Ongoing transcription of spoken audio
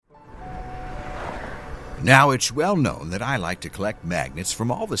Now, it's well known that I like to collect magnets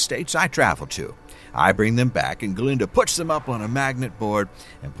from all the states I travel to. I bring them back, and Glinda puts them up on a magnet board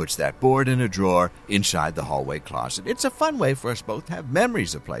and puts that board in a drawer inside the hallway closet. It's a fun way for us both to have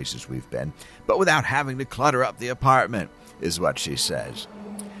memories of places we've been, but without having to clutter up the apartment, is what she says.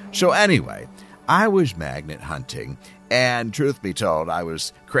 So anyway, I was magnet hunting, and truth be told, I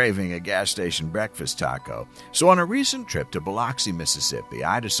was craving a gas station breakfast taco. So on a recent trip to Biloxi, Mississippi,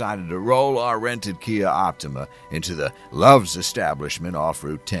 I decided to roll our rented Kia Optima into the Love's establishment off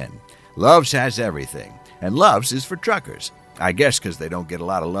Route 10. Love's has everything, and Love's is for truckers. I guess because they don't get a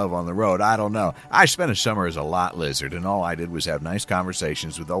lot of love on the road, I don't know. I spent a summer as a lot lizard, and all I did was have nice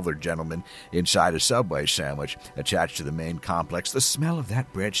conversations with older gentlemen inside a Subway sandwich attached to the main complex. The smell of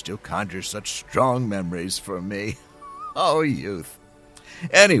that bread still conjures such strong memories for me. Oh, youth.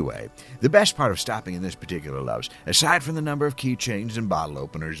 Anyway, the best part of stopping in this particular Love's, aside from the number of keychains and bottle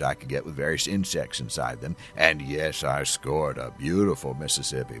openers I could get with various insects inside them, and yes, I scored a beautiful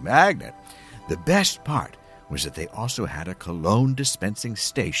Mississippi magnet, the best part was that they also had a cologne dispensing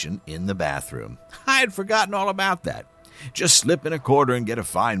station in the bathroom. I had forgotten all about that. Just slip in a quarter and get a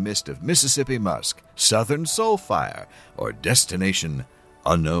fine mist of Mississippi musk, Southern Soulfire, or Destination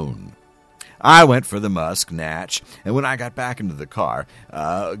Unknown. I went for the musk, natch, and when I got back into the car,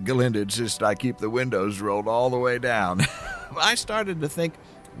 Galinda insisted I keep the windows rolled all the way down. I started to think,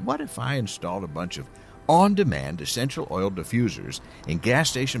 what if I installed a bunch of on-demand essential oil diffusers in gas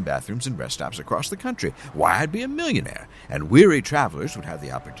station bathrooms and rest stops across the country? Why, I'd be a millionaire, and weary travelers would have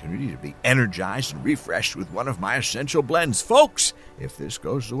the opportunity to be energized and refreshed with one of my essential blends. Folks, if this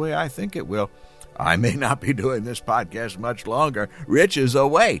goes the way I think it will, I may not be doing this podcast much longer. Riches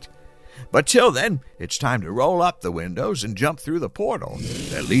await. But till then, it's time to roll up the windows and jump through the portal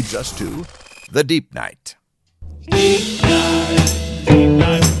that leads us to the Deep Night. Deep night, deep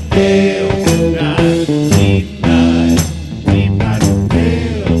night, pale night, deep night, deep night,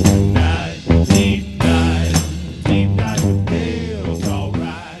 pale night, deep night, pale, all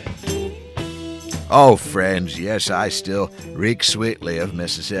right. Oh, friends, yes, I still reek sweetly of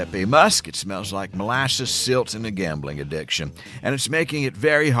Mississippi musk. It smells like molasses, silt, and a gambling addiction, and it's making it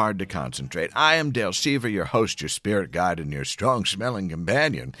very hard to concentrate. I am Dale Seaver, your host, your spirit guide, and your strong-smelling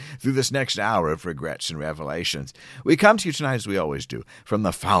companion through this next hour of regrets and revelations. We come to you tonight, as we always do, from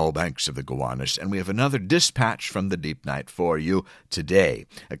the foul banks of the Gowanus, and we have another dispatch from the Deep Night for you today,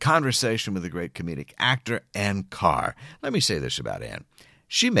 a conversation with the great comedic actor Ann Carr. Let me say this about Ann.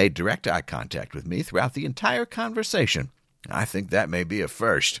 She made direct eye contact with me throughout the entire conversation. I think that may be a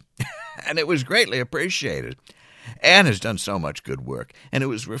first, and it was greatly appreciated. Ann has done so much good work, and it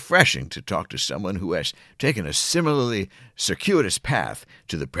was refreshing to talk to someone who has taken a similarly circuitous path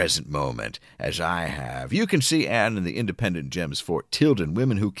to the present moment, as I have. You can see Ann in the independent gems Fort Tilden,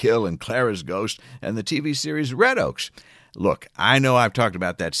 Women Who Kill, and Clara's Ghost, and the TV series Red Oaks. Look, I know I've talked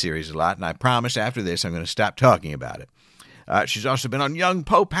about that series a lot, and I promise after this I'm going to stop talking about it. She's also been on Young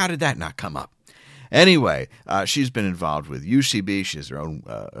Pope. How did that not come up? Anyway, she's been involved with UCB. She has her own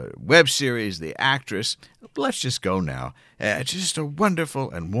web series, The Actress. Let's just go now. It's just a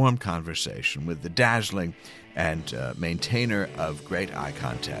wonderful and warm conversation with the dazzling and maintainer of great eye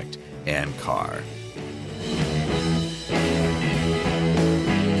contact, Ann Carr.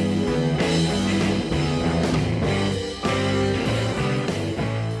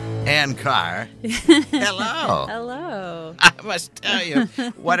 Ann Carr. Hello. Hello. I must tell you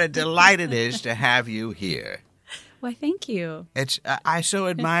what a delight it is to have you here. Why, thank you. I so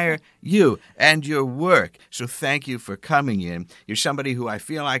admire you and your work, so thank you for coming in. You're somebody who I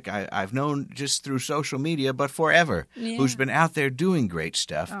feel like I've known just through social media, but forever, who's been out there doing great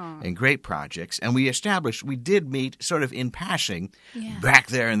stuff and great projects. And we did meet sort of in passing back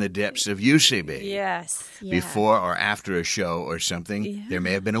there in the depths of UCB. Yes. Yeah. Before or after a show or something, there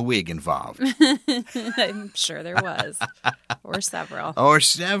may have been a wig involved. I'm sure there was. Or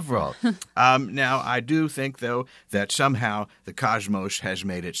several. Now, I do think, though, that somehow the cosmos has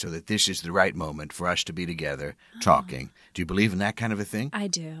made it so that this is the right moment for us to be together talking. Do you believe in that kind of a thing? I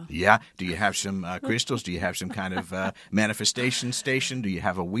do. Yeah? Do you have some crystals? Do you have some kind of manifestation station? Do you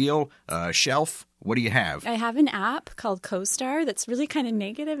have a wheel, shelf? What do you have? I have an app called CoStar that's really kind of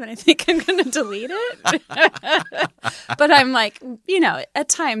negative, and I think I'm going to delete it. But I'm like, at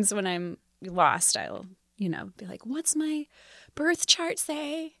times when I'm lost, I'll, be like, what's my birth chart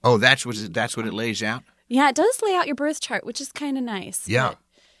say? Oh, that's what it lays out? Yeah, it does lay out your birth chart, which is kind of nice. Yeah. But,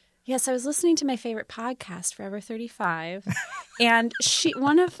 yes, I was listening to my favorite podcast, Forever 35, and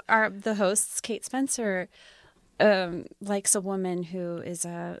one of the hosts, Kate Spencer, likes a woman who is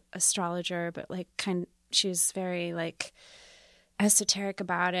a astrologer, but she's very esoteric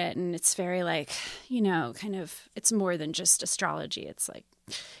about it, and it's very like, kind of, it's more than just astrology. It's like,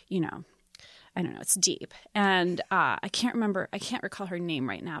 I don't know, it's deep. And I can't recall her name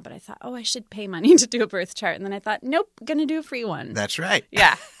right now, but I thought, I should pay money to do a birth chart. And then I thought, nope, gonna do a free one. That's right.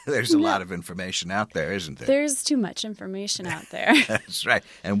 Yeah. There's a lot of information out there, isn't there? There's too much information out there. That's right.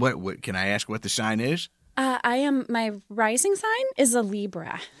 And what can I ask what the sign is? My rising sign is a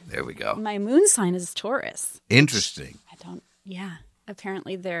Libra. There we go. My moon sign is Taurus. Interesting.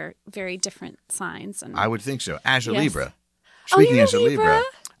 Apparently they're very different signs. And I would think so. As a Yes. Libra. Oh, Speaking you're as a a Libra, Libra?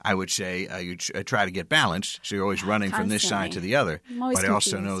 I would say you try to get balance, so you're always running from this side to the other. I'm always But I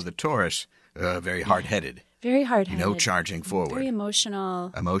also confused. know the Taurus, very hard-headed. Very hard-headed. Charging forward. Very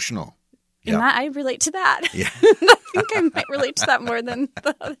emotional. Emotional. And Yep. that, I relate to that. Yeah. I think I might relate to that more than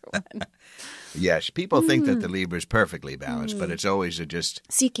the other one. Yes, people think that the Libra is perfectly balanced, but it's always just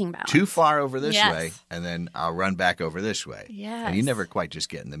Seeking balance. too far over this Yes. way, and then I'll run back over this way. Yes. And you never quite just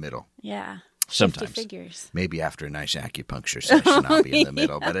get in the middle. Yeah. Sometimes. Shifty figures. Maybe after a nice acupuncture session, I'll be in the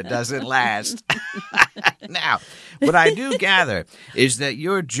middle, but it doesn't last. Now, what I do gather is that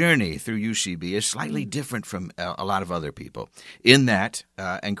your journey through UCB is slightly different from a lot of other people in that,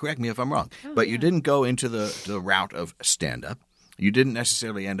 and correct me if I'm wrong, but you didn't go into the route of stand-up. You didn't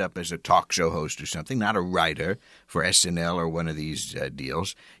necessarily end up as a talk show host or something, not a writer for SNL or one of these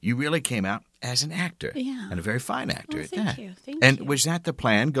deals. You really came out as an actor, and a very fine actor Well, at thank that. you. Thank and you. was that the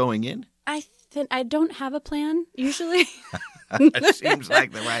plan going in? I don't have a plan usually. It seems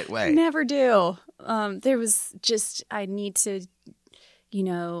like the right way. Never do. There was just, I need to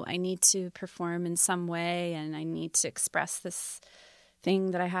perform in some way, and I need to express this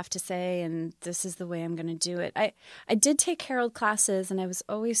thing that I have to say, and this is the way I'm going to do it. I did take Herald classes, and I was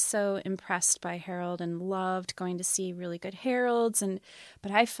always so impressed by Herald and loved going to see really good Heralds,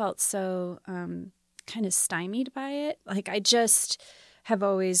 but I felt so kind of stymied by it. Like, I just have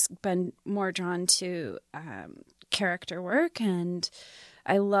always been more drawn to character work, and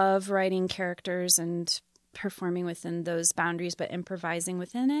I love writing characters and performing within those boundaries, but improvising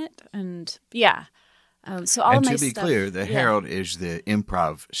within it. And so all and my to be stuff, clear, the Herald is the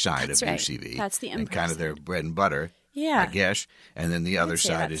improv side That's of right. UCB. That's the and improv kind of their side. bread and butter, Yeah. I guess. And then the other say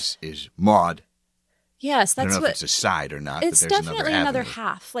side that's- is Maud. Yes, I don't that's know what if it's a side or not, it's but there's definitely another another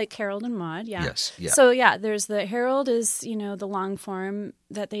half, like Harold and Maude. Yeah. Yes, yeah. So there's the Herald is the long form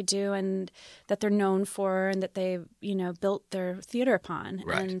that they do and that they're known for and that they built their theater upon,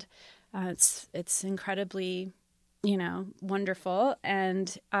 Right. and it's incredibly wonderful,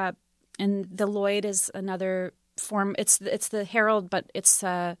 and the Lloyd is another form. It's the Herald, but it's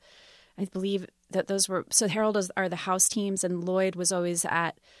I believe that those were Herald are the house teams, and Lloyd was always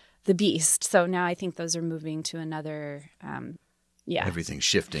at the Beast. So now I think those are moving to another. Everything's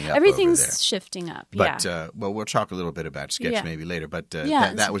shifting up Everything's over there. shifting up. But, well, we'll talk a little bit about sketch Yeah. maybe later. But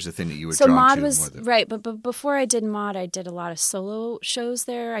Yeah. that was the thing that you were So drawn Maude to. was more than- right, but before I did Maude, I did a lot of solo shows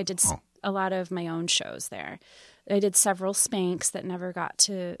there. I did a lot of my own shows there. I did several Spanks that never got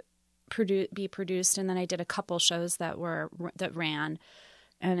to be produced, and then I did a couple shows that ran,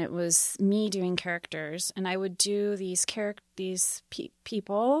 and it was me doing characters, and I would do these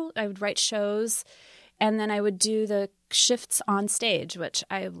people. I would write shows, and then I would do the shifts on stage, which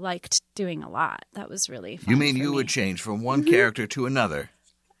I liked doing a lot. That was really fun. You mean for you me. would change from one character to another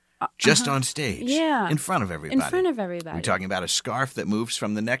just on stage? Yeah. In front of everybody? In front of everybody. Are we talking about a scarf that moves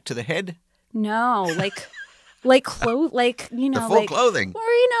from the neck to the head? No, the full clothing.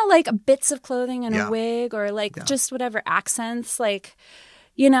 or like bits of clothing and Yeah. a wig, or just whatever accents,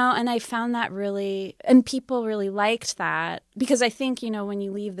 and I found that really, and people really liked that, because I think when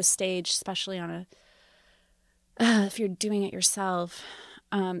you leave the stage, especially on if you're doing it yourself,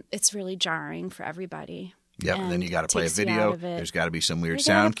 it's really jarring for everybody. Yep, and then you got to play a takes you video. out of it. There's got to be some weird You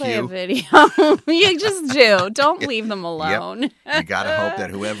sound gotta play cue. a video. You just do. Don't leave them alone. Yep. You got to hope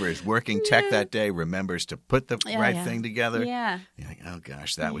that whoever is working tech that day remembers to put the right yeah. thing together. Yeah. You're like, oh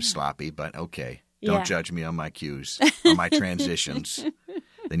gosh, that was sloppy, but okay. Yeah. Don't judge me on my cues, on my transitions.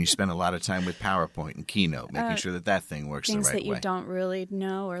 Then you spend a lot of time with PowerPoint and Keynote, making sure that thing works the Things right that you way. don't really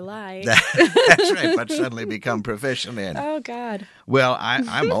know or like. That's right, but suddenly become proficient in. Oh, God. Well,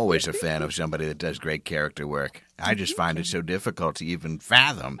 I'm always a fan of somebody that does great character work. I just find it so difficult to even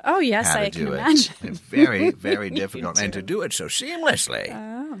fathom Oh, yes, how to I do can it. imagine. It's very, very difficult. And to do it so seamlessly.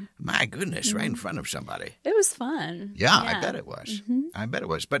 Oh. My goodness, right in front of somebody. It was fun. Yeah, I bet it was. I bet it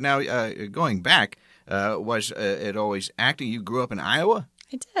was. But now, going back, was it always acting? You grew up in Iowa?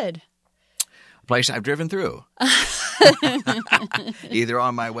 I did. A place I've driven through. Either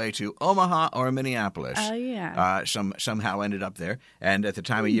on my way to Omaha or Minneapolis. Oh, yeah. Somehow ended up there. And at the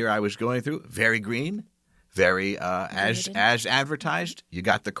time of year I was going through, very green, Very, as advertised, you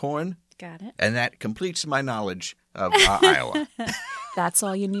got the corn, Got it. and that completes my knowledge of Iowa. That's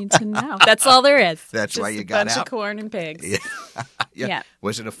all you need to know. That's all there is. That's Just why you got a bunch out. of corn and pigs. Yeah. Yeah.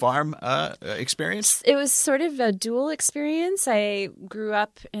 Was it a farm experience? It was sort of a dual experience. I grew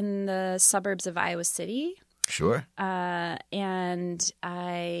up in the suburbs of Iowa City. Sure. And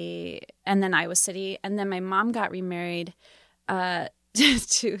then Iowa City, and then my mom got remarried to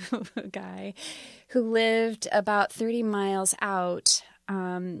a guy who lived about 30 miles out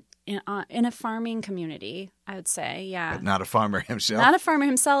in a farming community, I would say. Yeah. But not a farmer himself? Not a farmer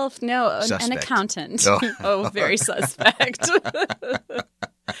himself, no, an Suspect. accountant. Oh. Oh, very suspect.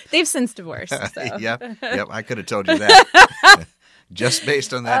 They've since divorced. So. Yep, I could have told you that. Just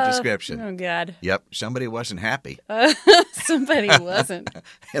based on that description. Oh, God. Yep, somebody wasn't happy Somebody wasn't.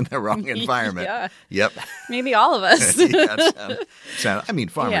 in the wrong environment. Yeah. Yep. Maybe all of us. Yeah, I mean,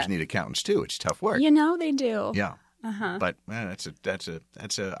 farmers Yeah. need accountants too. It's tough work. You know, they do. Yeah. But that's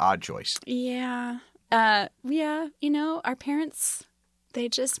a odd choice. Yeah. Yeah. You know, our parents, they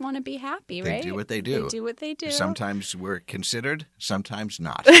just want to be happy, They right? do what they do. They do what they do. Sometimes we're considered, sometimes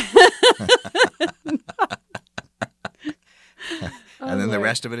not. And then the Lord.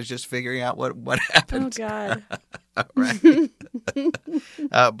 rest of it is just figuring out what Oh, happened. God. Right.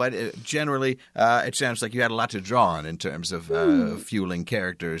 But generally, it sounds like you had a lot to draw on in terms of fueling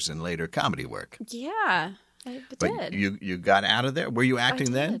characters and later comedy work. Yeah, I But did. you got out of there. Were you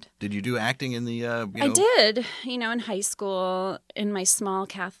acting then? did. Did you do acting in the? I did, you know, in high school, in my small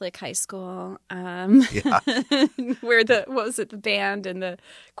Catholic high school, Yeah. where the band and the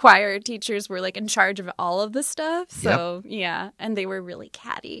choir teachers were like in charge of all of the stuff. So yeah, and they were really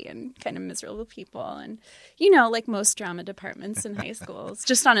catty and kind of miserable people, and you know, like most drama departments in high schools,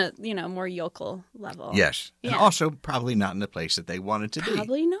 just on a more yokel level. Yes. And Yeah. also probably not in the place that they wanted to be.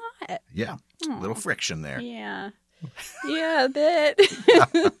 Probably not. Yeah. A little friction there. Yeah, yeah, a bit.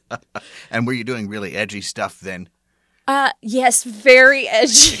 And were you doing really edgy stuff then? Yes, very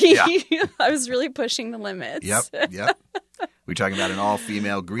edgy. Yeah. I was really pushing the limits. Yep. We talking about an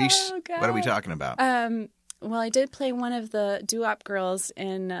all-female Grease? Oh, God. What are we talking about? Well, I did play one of the doo-wop girls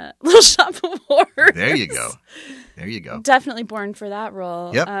in Little Shop of Horrors. There you go. There you go. Definitely born for that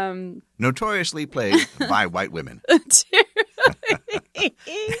role. Yep. Notoriously played by white women.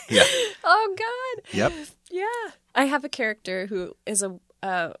 Yeah. Oh, God. Yep. Yeah. I have a character who is a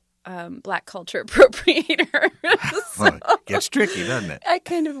black culture appropriator. Well, it gets tricky, doesn't it?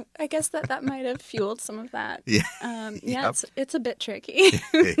 I guess that might have fueled some of that. Yeah. Yeah, Yep. it's a bit tricky.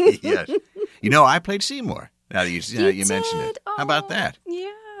 Yes. You know, I played Seymour. Now that you mentioned it. did? How about Oh, that?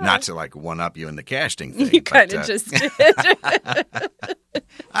 Yeah. Not to like one up you in the casting thing. You but, kind of just did.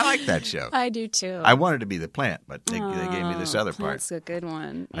 I like that show. I do too. I wanted to be the plant, but they gave me this other part. That's a good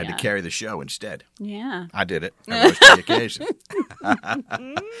one. I had to carry the show instead. Yeah. I did it. I rose to the occasion.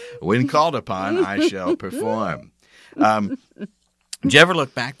 When called upon, I shall perform. Did you ever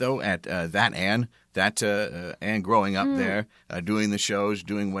look back, though, at that Ann growing up there, doing the shows,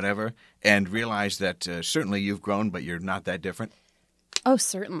 doing whatever, and realize that certainly you've grown, but you're not that different? Oh,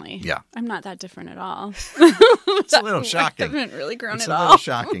 certainly. Yeah. I'm not that different at all. It's a little shocking. I haven't really grown It's at a all. little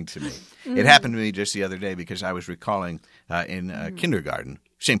shocking to me. It happened to me just the other day because I was recalling in kindergarten,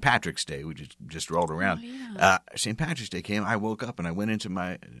 St. Patrick's Day, we just rolled around. Oh, yeah. St. Patrick's Day came. I woke up and I went into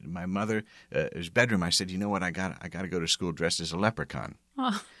my mother's bedroom. I said, "You know what? I got to go to school dressed as a leprechaun."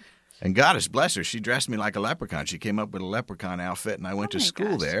 Oh. And goddess bless her, she dressed me like a leprechaun. She came up with a leprechaun outfit, and I went to my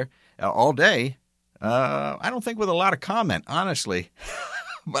school gosh. there all day. I don't think with a lot of comment, honestly.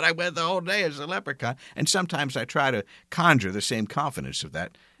 But I went the whole day as a leprechaun. And sometimes I try to conjure the same confidence of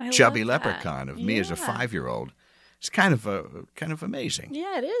that I chubby love that. leprechaun of me as a Yeah. 5-year-old. It's kind of amazing.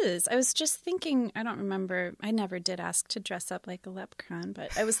 Yeah, it is. I was just thinking, I don't remember. I never did ask to dress up like a leprechaun,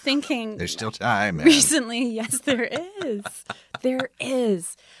 but I was thinking There's still time, man. recently, yes, there is. There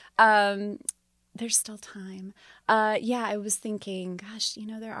is. There's still time. Yeah, I was thinking, gosh,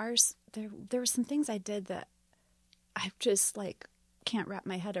 there were some things I did that I just like can't wrap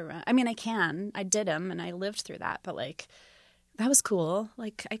my head around. I mean, I can. I did them and I lived through that, but like that was cool.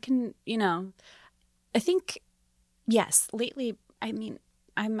 Like I can, I think yes, lately, I mean,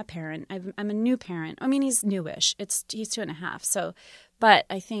 I'm a parent. I'm a new parent. I mean, he's newish. He's 2.5. So, but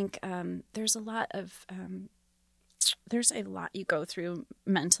I think there's a lot you go through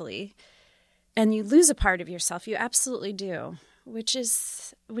mentally, and you lose a part of yourself. You absolutely do, which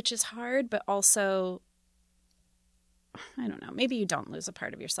is hard, but also, I don't know, maybe you don't lose a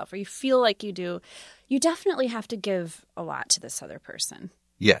part of yourself, or you feel like you do. You definitely have to give a lot to this other person.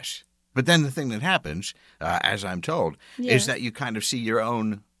 Yes. But then the thing that happens, as I'm told, Yes. is that you kind of see your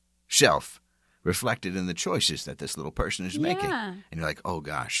own self reflected in the choices that this little person is making. Yeah. And you're like, oh,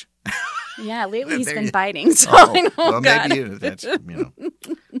 gosh. Yeah, lately he's There been you- biting. So Oh, I know, well, God. maybe that's,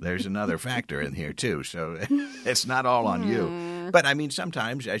 there's another factor in here, too. So it's not all on you. But, I mean,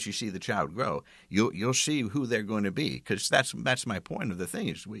 sometimes as you see the child grow, you'll see who they're going to be. Because that's my point of the thing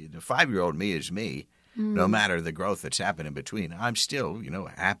is the 5-year-old me is me. No matter the growth that's happened in between. I'm still,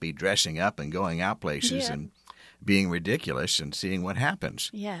 happy dressing up and going out places and being ridiculous and seeing what happens.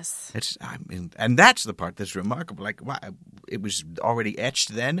 Yes. And that's the part that's remarkable. Like, wow, it was already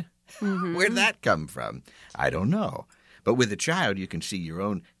etched then? Where'd that come from? I don't know. But with a child, you can see your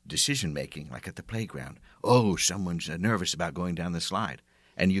own decision-making, like at the playground. Oh, someone's nervous about going down the slide.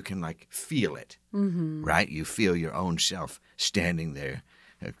 And you can, feel it, right? You feel your own self standing there,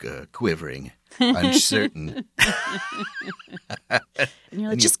 quivering, uncertain. And you're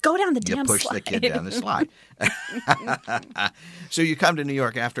like, just go down the damn You push slide. the kid down the slide. So you come to New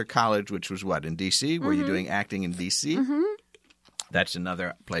York after college, which was what, in D.C.? Were you doing acting in D.C.? That's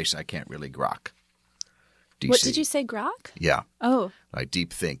another place I can't really grok. D.C. What did you say, grok? Yeah. Oh. Like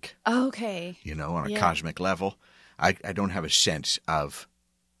deep think, Okay. on a cosmic level. I don't have a sense of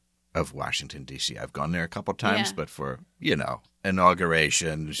Washington, D.C. I've gone there a couple times, but for,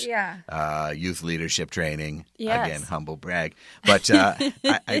 inaugurations, youth leadership training. Yes. Again, humble brag. But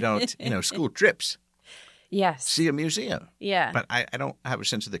I don't, school trips, Yes. see a museum. Yeah. But I don't have a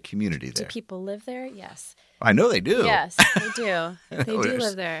sense of the community Do there. people live there? Yes. I know they do. Yes, they do. They do There's-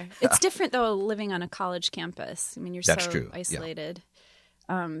 live there. It's different, though, living on a college campus. I mean, you're That's so true, yeah. isolated.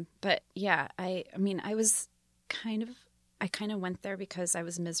 But, yeah, I was I kind of went there because I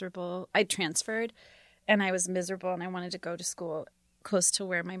was miserable. I transferred, and I was miserable, and I wanted to go to school close to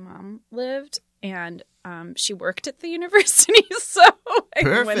where my mom lived. And she worked at the university, so I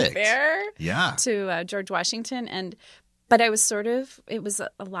went Perfect. there Yeah. to George Washington. But I was it was a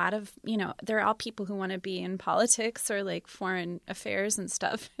lot of, they're all people who want to be in politics or foreign affairs and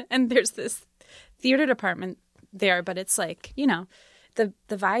stuff. And there's this theater department there, but it's the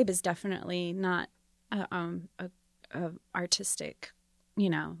vibe is definitely not a artistic,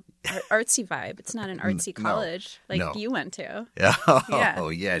 artsy vibe. It's not an artsy No. college like No. you went to. Oh,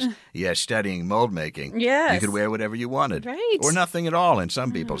 yes. Yes, studying mold making. Yes. You could wear whatever you wanted. Right. Or nothing at all in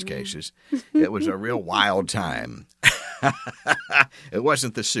some people's cases. It was a real wild time. It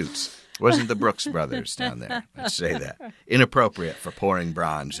wasn't the suits. It wasn't the Brooks brothers down there. Let's say that. Inappropriate for pouring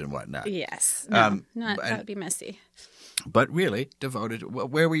bronze and whatnot. Yes. No, that and- would be messy. But really devoted.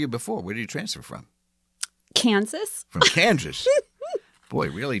 Where were you before? Where did you transfer from? Kansas? From Kansas. Boy,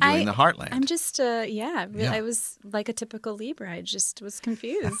 really doing the heartland. I'm just, Yeah. I was like a typical Libra. I just was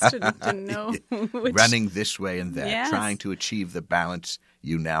confused. Didn't know which. Running this way and that, Yes. trying to achieve the balance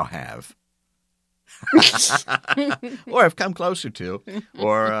you now have. Or have come closer to,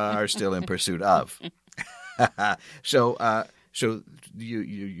 or are still in pursuit of. So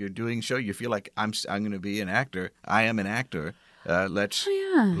you're doing show. You feel like I'm going to be an actor. I am an actor. Let's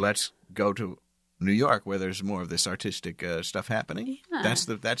go to New York where there's more of this artistic stuff happening. Yeah.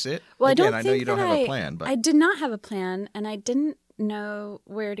 That's it. Well, Again, I I don't know think you don't that have a plan, but I did not have a plan, and I didn't know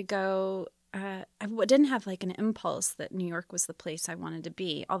where to go. I didn't have an impulse that New York was the place I wanted to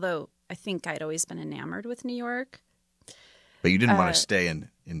be, although I think I'd always been enamored with New York. you didn't want to stay in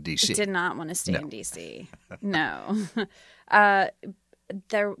D.C. Did not want to stay in D.C. No. That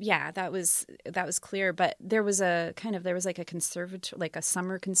was clear. But there was a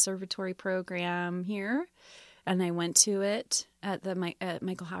summer conservatory program here, and I went to it at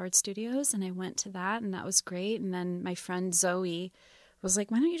Michael Howard Studios, and I went to that, and that was great. And then my friend Zoe was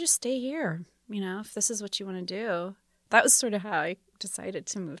like, "Why don't you just stay here? If this is what you want to do." That was sort of how I decided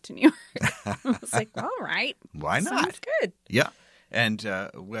to move to New York. I was like, "All right, Why not?" Sounds good. Yeah. And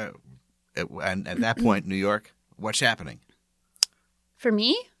and at that point, New York, what's happening? For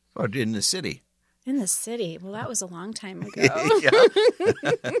me, Oh, in the city. in the city. Well, that was a long time ago. Yeah.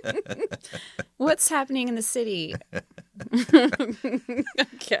 What's happening in the city? I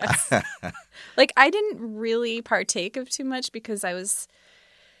guess. I didn't really partake of too much because I was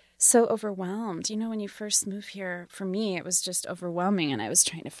so overwhelmed. When you first move here, for me, it was just overwhelming, and I was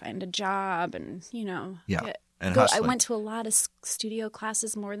trying to find a job and, Yeah. And I hustling. went to a lot of studio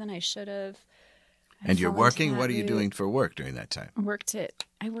classes more than I should have. And you're fell into working? that What are you route. doing for work during that time?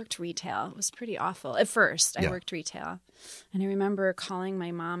 I worked retail. It was pretty awful. At first, I Yeah. worked retail. And I remember calling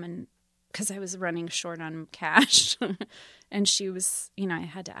my mom and because I was running short on cash. And she was, I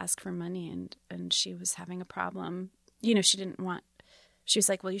had to ask for money and she was having a problem. She was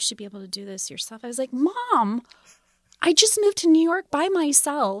like, "Well, you should be able to do this yourself." I was like, "Mom, I just moved to New York by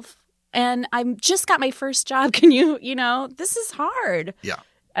myself and I just got my first job. Can you, this is hard." Yeah.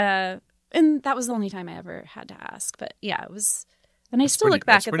 and that was the only time I ever had to ask. But yeah, it was. And I still look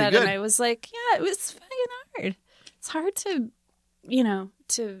back at that, good. and I was like, yeah, it was fucking hard. It's hard to,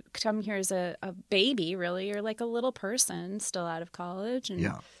 to come here as a baby, really, or like a little person still out of college and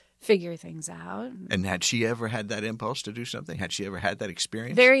figure things out. And had she ever had that impulse to do something? Had she ever had that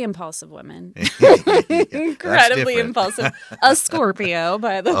experience? Very impulsive woman. Yeah, Incredibly impulsive. A Scorpio,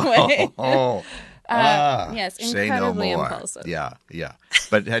 by the way. Yes, incredibly say no more. impulsive. Yeah.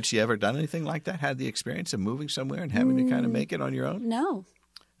 But had she ever done anything like that? Had the experience of moving somewhere and having to kind of make it on your own? No.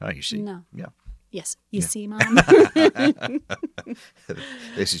 Oh, you see. No. Yeah. Yes. You see, Mom?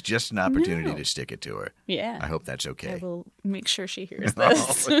 This is just an opportunity to stick it to her. Yeah. I hope that's okay. I will make sure she hears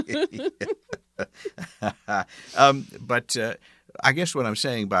this. But I guess what I'm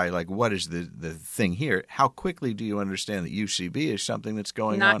saying by like, what is the thing here? How quickly do you understand that UCB is something that's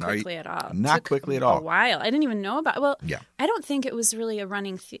going on? Not quickly at all. Not quickly at all. A while. I didn't even know about. Well, yeah. I don't think it was really a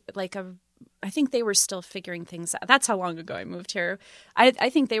running I think they were still figuring things out. That's how long ago I moved here. I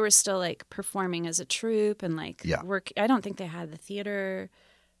think they were still like performing as a troupe and like work. I don't think they had the theater.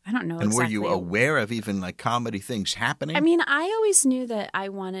 I don't know. And exactly. were you aware of even like comedy things happening? I mean, I always knew that I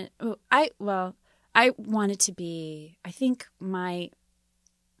wanted. I wanted to be. I think that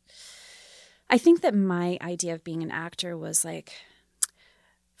my idea of being an actor was like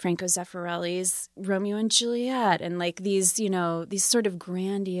Franco Zeffirelli's Romeo and Juliet, and like these sort of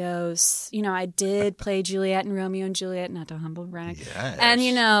grandiose. I did play Juliet and Romeo and Juliet, not to humble brag. Yes. And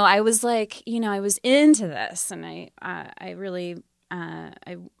I was like, I was into this, and I really. I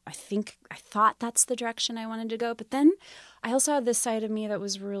thought that's the direction I wanted to go, but then I also had this side of me that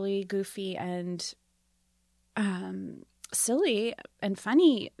was really goofy and silly and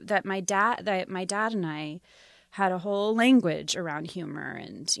funny. That my dad and I had a whole language around humor,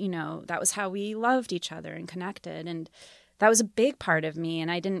 and that was how we loved each other and connected, and that was a big part of me.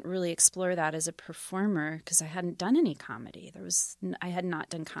 And I didn't really explore that as a performer because I hadn't done any comedy. I had not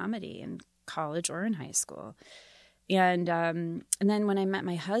done comedy in college or in high school. And then when I met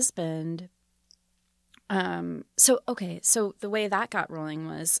my husband, so the way that got rolling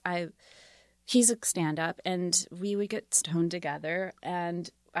was he's a stand-up, and we would get stoned together, and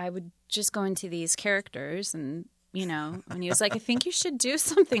I would just go into these characters, and and he was like, I think you should do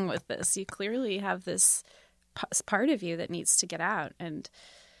something with this. You clearly have this part of you that needs to get out, and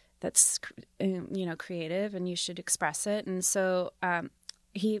that's creative, and you should express it. And so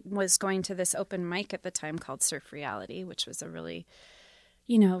he was going to this open mic at the time called Surf Reality, which was a really,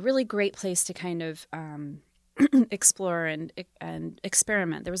 really great place to kind of explore and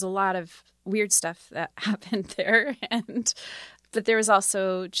experiment. There was a lot of weird stuff that happened there, but there was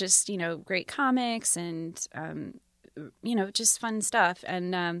also just great comics and just fun stuff.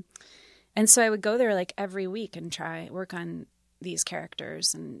 And so I would go there like every week and try work on these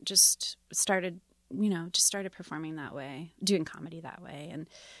characters, and just started performing that way, doing comedy that way. And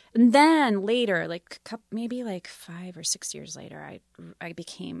then later, maybe 5 or 6 years later, I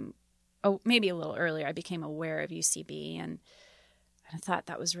became, maybe a little earlier, I became aware of UCB, and I thought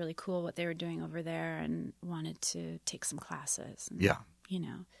that was really cool what they were doing over there, and wanted to take some classes. And,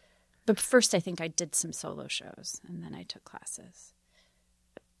 But first I think I did some solo shows, and then I took classes.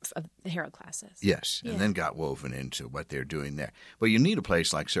 The Herald classes. Yes, and then got woven into what they're doing there. But you need a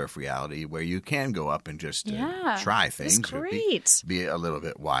place like Surf Reality where you can go up and just try things. It was great. Be a little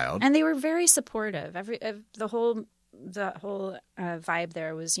bit wild. And they were very supportive. The whole vibe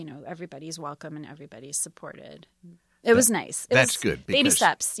there was, everybody's welcome and everybody's supported. It was nice. That's good. Baby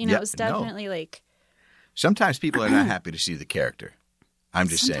steps. It was definitely like. Sometimes people are not happy to see the character. I'm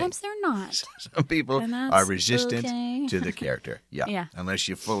just saying. Sometimes they're not. Some people are resistant to the character. Yeah. Unless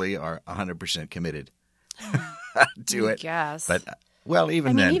you fully are 100% committed to it. Yes. But,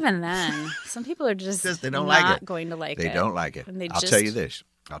 even then, some people are just they don't not like it. going to like it. They don't like it. And I'll tell you this.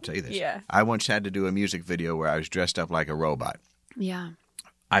 Yeah. I once had to do a music video where I was dressed up like a robot. Yeah.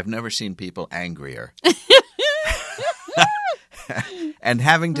 I've never seen people angrier. And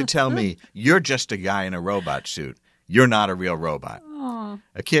having to tell me, you're just a guy in a robot suit. You're not a real robot. Aww.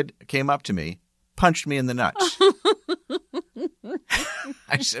 A kid came up to me, punched me in the nuts.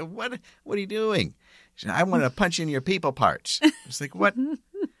 I said, what are you doing? He said, I want to punch in your people parts. I was like, what?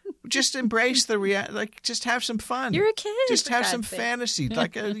 Just embrace the reality. Like, just have some fun. You're a kid. Just have some fantasy.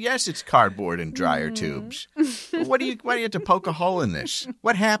 Like, yes, it's cardboard and dryer tubes. But why do you have to poke a hole in this?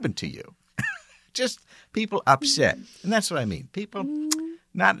 What happened to you? Just people upset. And that's what I mean. People,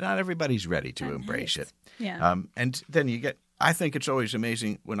 not everybody's ready to embrace it. Yeah. And then I think it's always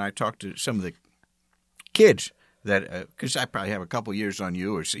amazing when I talk to some of the kids that because I probably have a couple years on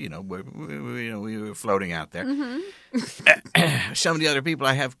you, or so, we were floating out there. Some of the other people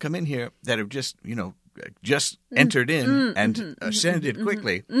I have come in here that have just entered in and ascended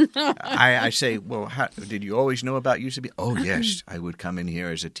quickly. I say, well, did you always know about UCB? Oh, yes. I would come in here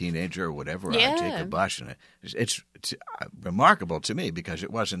as a teenager or whatever. Yeah. I'd take a bus. And it's remarkable to me because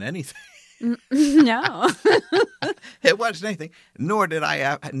it wasn't anything. No. It wasn't anything, nor did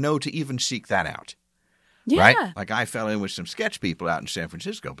I know to even seek that out. Yeah. Right? Like I fell in with some sketch people out in San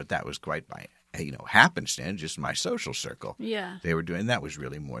Francisco, but that was quite by happenstance, just my social circle. Yeah. They were doing that was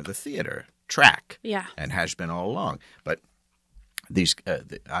really more the theater track. Yeah. And has been all along. But these,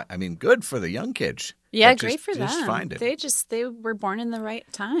 good for the young kids. Yeah, that great for them. Just find it. They were born in the right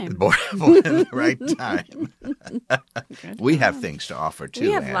time. Born in the right time. We have things to offer too.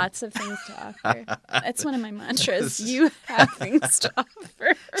 We have Ann. lots of things to offer. That's one of my mantras. You have things to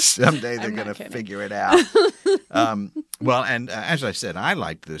offer. Someday they're I'm not going to kidding. figure it out. Well, and as I said, I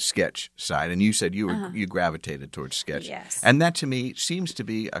liked the sketch side, and you said you gravitated towards sketch. Yes. And that to me seems to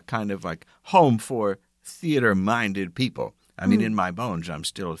be a kind of like home for theater-minded people. I mean, in my bones, I'm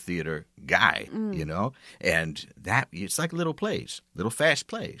still a theater guy, and that it's like little plays, little fast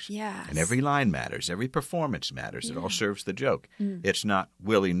plays. Yes. And every line matters. Every performance matters. It all serves the joke. It's not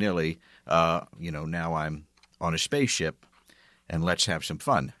willy-nilly, now I'm on a spaceship and let's have some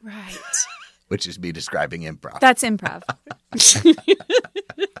fun. Right. Which is me describing improv. That's improv.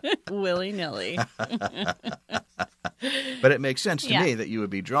 Willy-nilly. But it makes sense to Yeah. me that you would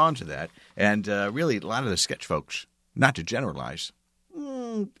be drawn to that. And really, a lot of the sketch folks, not to generalize,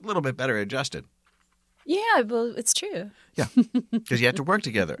 a little bit better adjusted. Yeah, well, it's true. Yeah, because you have to work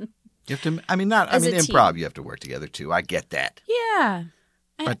together. You have to. As a improv. team. You have to work together too. I get that, Yeah.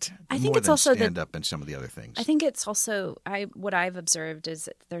 but I think more it's than also stand up and some of the other things. I think it's also what I've observed is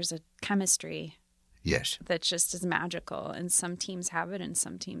that there's a chemistry Yes. that just is magical, and some teams have it and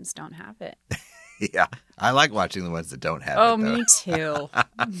some teams don't have it. Yeah, I like watching the ones that don't have Oh, it. Though. me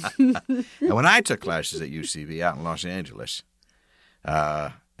too. And when I took classes at UCB out in Los Angeles,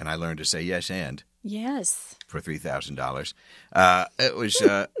 and I learned to say yes and Yes. for $3,000, it was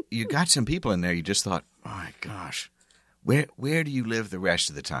you got some people in there. You just thought, oh my gosh, where do you live the rest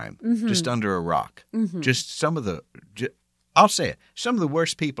of the time? Just under a rock. Just some of the. I'll say it. Some of the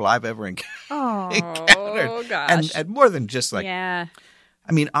worst people I've ever encountered. Oh, gosh. And more than just like, Yeah.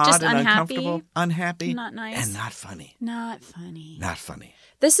 I mean, odd Just and unhappy. uncomfortable, unhappy, Not nice. and not funny. Not funny. Not funny.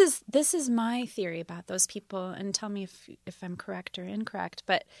 This is my theory about those people, and tell me if I'm correct or incorrect.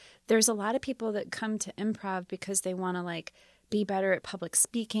 But there's a lot of people that come to improv because they want to be better at public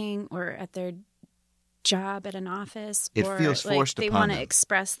speaking or at their job at an office. It or feels forced they upon want them. to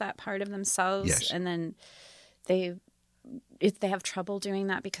express that part of themselves, Yes. and then if they have trouble doing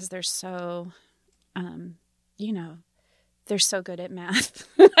that because they're so, they're so good at math.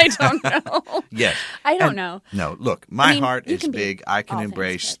 I don't know. Yes. I don't And- know. No, look, my heart you is can be big. I can all things,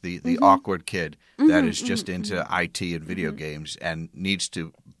 embrace but- the awkward kid that is just into IT and video games and needs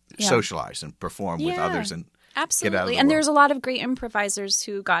to Yeah. socialize and perform with Yeah. others and Absolutely. get out of the And world. there's a lot of great improvisers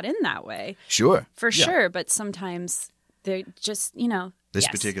who got in that way, Sure. for Yeah. sure. But sometimes they just, This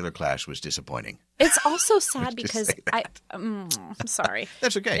yes. particular class was disappointing. It's also sad Just because say I'm sorry.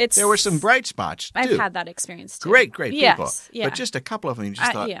 That's okay. It's- There were some bright spots, too. I've had that experience too. Great people. Yes, yeah. But just a couple of them, you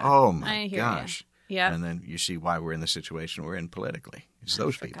just thought, yeah. oh, my I hear gosh. ya. Yeah. And then you see why we're in the situation we're in politically. It's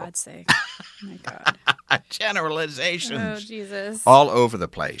those For people. God's sake. Oh my God. Generalizations. Oh, Jesus. All over the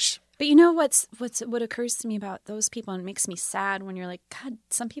place. But you know what occurs to me about those people, and it makes me sad when you're like, God,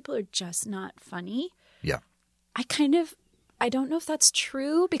 some people are just not funny. Yeah. I don't know if that's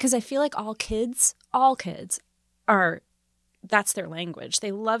true because I feel like all kids that's their language.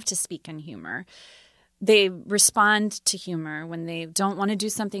 They love to speak in humor. They respond to humor when they don't want to do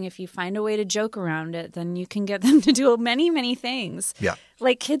something. If you find a way to joke around it, then you can get them to do many, many things. Yeah.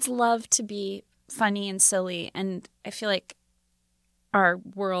 Like kids love to be funny and silly. And I feel like our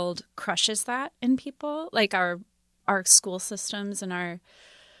world crushes that in people. Like our school systems and our,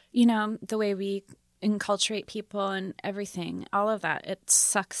 the way we enculturate people and everything, all of that, it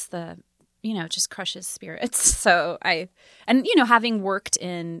sucks just crushes spirits. So having worked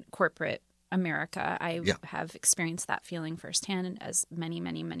in corporate America, I have experienced that feeling firsthand, as many,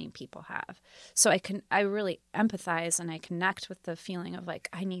 many, many people have. So I really empathize and I connect with the feeling of like,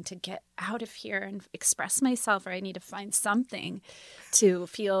 I need to get out of here and express myself, or I need to find something to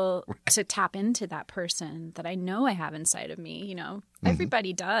tap into that person that I know I have inside of me.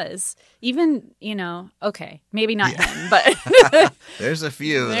 Everybody does. Even, okay, maybe not him, but There's a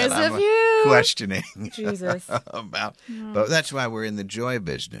few There's that a I'm few. questioning Jesus. about. But that's why we're in the joy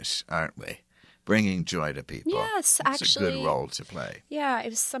business, aren't we? bringing joy to people. Yes, it's actually. a good role to play. Yeah, it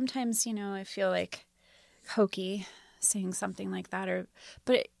was sometimes, I feel like hokey saying something like that,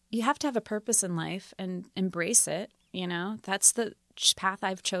 but you have to have a purpose in life and embrace it. That's the path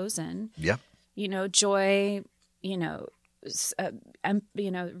I've chosen. Yep. Joy, reaching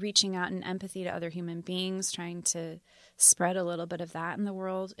out in empathy to other human beings, trying to spread a little bit of that in the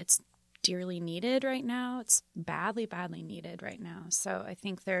world. It's dearly needed right now. It's badly, badly needed right now. So I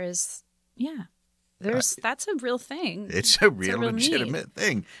think that's a real thing. It's a real need. legitimate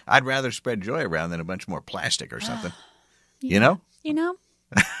thing. I'd rather spread joy around than a bunch more plastic or something. Yeah.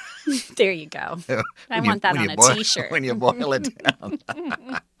 There you go. I want that on a T-shirt. When you boil it down.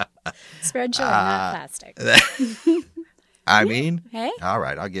 Spread joy, not plastic. I mean, hey? All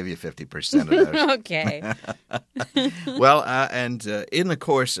right, I'll give you 50% of those. Okay. Well, and in the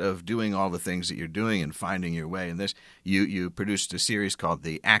course of doing all the things that you're doing and finding your way in this, you produced a series called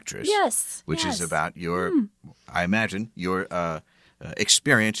The Actress. Yes. Which is about your, I imagine, your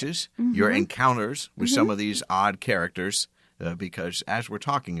experiences, your encounters with some of these odd characters, because as we're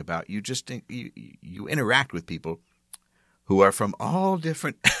talking about, you interact with people who are from all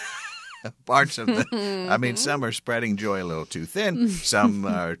different parts of I mean, some are spreading joy a little too thin. Some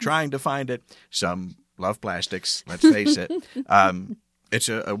are trying to find it. Some love plastics, let's face it. It's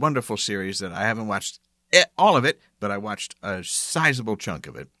a wonderful series that I haven't watched all of it, but I watched a sizable chunk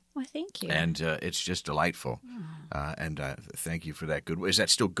of it. Well, thank you. And it's just delightful. And thank you for that. Good. Is that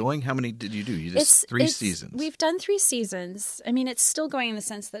still going? How many did you do? You did 3 seasons. We've done 3 seasons. I mean, it's still going in the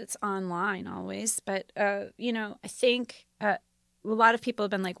sense that it's online always. But, I think a lot of people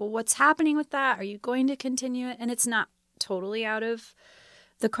have been like, well, what's happening with that? Are you going to continue it? And it's not totally out of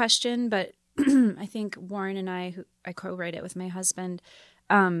the question. But I think Warren and I, who I co-write it with my husband,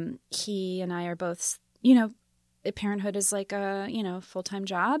 he and I are both, parenthood is like a, full-time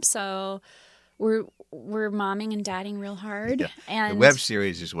job. So we're momming and dadding real hard. Yeah. And the web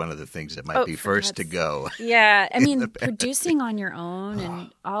series is one of the things that might be first to go. Yeah. I mean, producing on your own and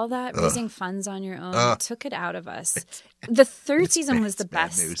all that, raising funds on your own, took it out of us. The 3rd season was the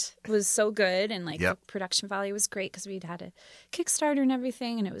best. It was so good. And the production value was great because we'd had a Kickstarter and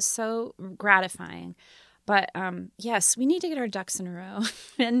everything. And it was so gratifying. But yes, we need to get our ducks in a row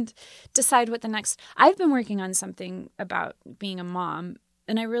and decide what the next. I've been working on something about being a mom,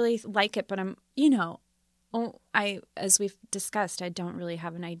 and I really like it. But I'm, as we've discussed, I don't really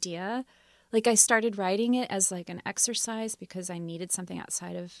have an idea. I started writing it as an exercise because I needed something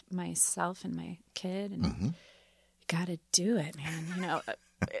outside of myself and my kid, and got to do it, man.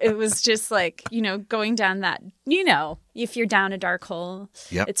 It was just going down that. If you're down a dark hole,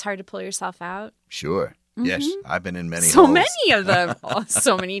 it's hard to pull yourself out. Sure. Yes, I've been in many so holes. many of them,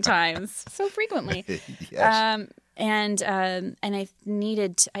 so many times, so frequently. Yes. And I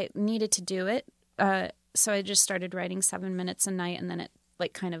needed to do it. So I just started writing 7 minutes a night, and then it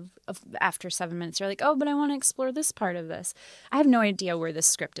kind of after 7 minutes, you're like, oh, but I want to explore this part of this. I have no idea where this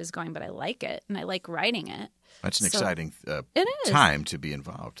script is going, but I like it, and I like writing it. That's an exciting it is. time to be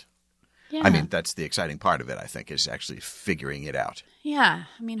involved. Yeah. I mean, that's the exciting part of it, I think, is actually figuring it out. Yeah.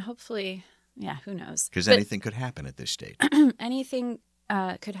 I mean, hopefully, who knows? Because anything could happen at this stage. Anything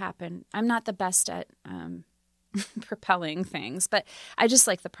could happen. I'm not the best at propelling things, but I just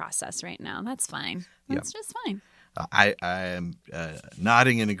like the process right now. That's fine. That's just fine. I am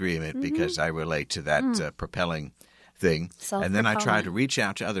nodding in agreement because I relate to that propelling thing. And then I try to reach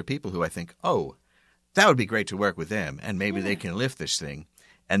out to other people who I think, oh, that would be great to work with them, and maybe they can lift this thing.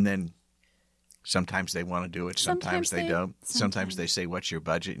 And then sometimes they want to do it, sometimes they don't. Sometimes they say, what's your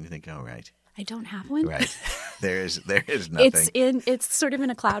budget? And you think, oh, right. I don't have one. Right. There is nothing. It's sort of in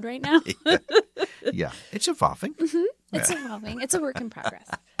a cloud right now. Yeah. It's evolving. It's evolving. It's a work in progress.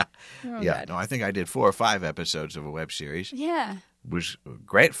 Oh, yeah. No, I think I did 4 or 5 episodes of a web series. Yeah. It was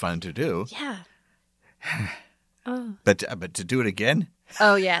great fun to do. Yeah. But to do it again?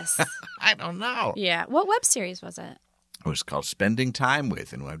 Oh, yes. I don't know. Yeah. What web series was it? It was called Spending Time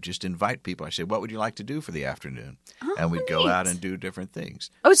With, and I would just invite people. I said, what would you like to do for the afternoon? And we'd go out and do different things.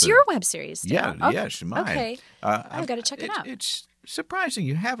 Oh, it's your web series? Too. Yeah, okay. Yes, mine. Okay. I've got to check it out. It's surprising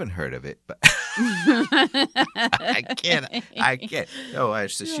you haven't heard of it, but I can't. No,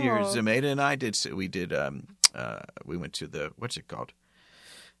 it's this year, Zameda and I we went to the, what's it called?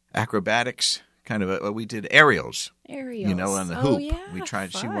 Acrobatics. We did aerials. Aerials. On the hoop. Yeah, We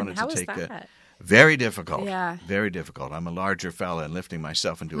tried. fun. She wanted How to was take that? Very difficult. Yeah. Very difficult. I'm a larger fella, and lifting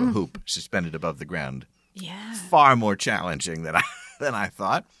myself into a hoop suspended above the ground. Yeah. Far more challenging than I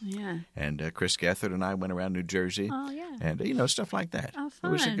thought. Yeah. And Chris Gethard and I went around New Jersey. Oh, yeah. And stuff like that. Oh,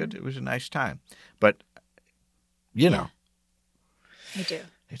 fun. It was a nice time. But I do.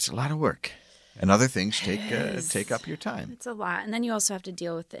 it's a lot of work. And other things take up your time. It's a lot. And then you also have to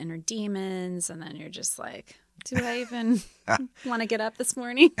deal with the inner demons. And then you're just like, do I even want to get up this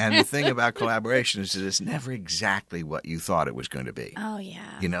morning? And the thing about collaboration is that it's never exactly what you thought it was going to be. Oh,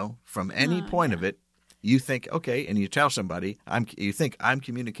 yeah. You know, from any point of it, you think, okay, and you tell somebody, you think, I'm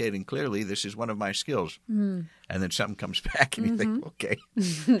communicating clearly. This is one of my skills. And then something comes back and you think, okay,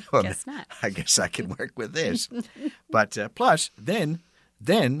 well, Guess not. I guess I can work with this. But plus, then,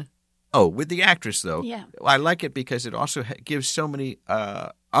 with the actress, though, I like it because it also gives so many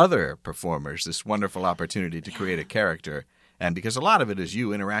other performers this wonderful opportunity to create a character. And because a lot of it is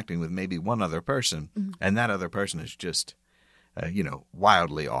you interacting with maybe one other person, and that other person is just,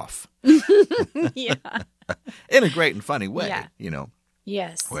 wildly off. Yeah. In a great and funny way,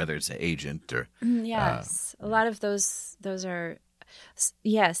 Yes. whether it's an agent or... Yes. A lot of those are,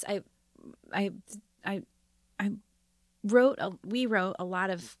 yes, we wrote a lot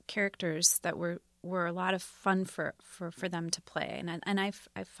of characters that were a lot of fun for them to play. And I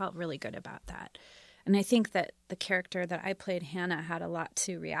felt really good about that. And I think that the character that I played, Hannah, had a lot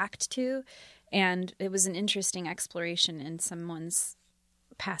to react to. And it was an interesting exploration in someone's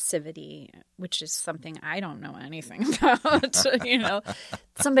passivity, which is something I don't know anything about,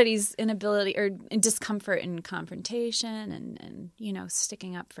 somebody's inability or discomfort in confrontation and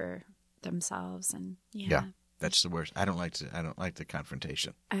sticking up for themselves. And Yeah, that's the worst. I don't like the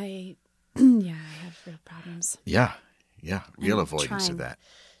confrontation. I have real problems. Yeah, real avoidance of that.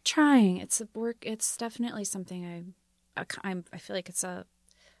 Trying. It's a work. It's definitely something I feel like it's a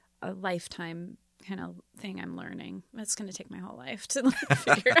lifetime kind of thing I'm learning. It's going to take my whole life to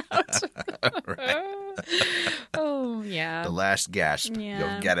figure out. Right. Oh, yeah. The last gasp. Yeah.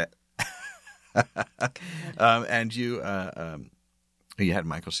 You'll get it. And you had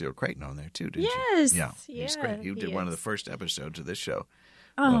Michael Seal Creighton on there too, didn't you? Yes. Yeah, he's great. He did one of the first episodes of this show.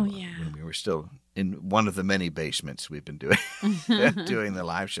 Oh, yeah. When we were still in one of the many basements we've been doing doing the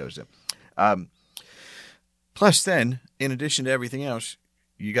live shows. Plus, then, in addition to everything else,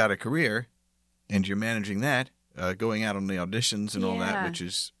 you got a career, and you're managing that, going out on the auditions and all that, which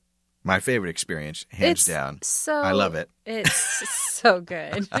is my favorite experience, hands down. I love it. It's so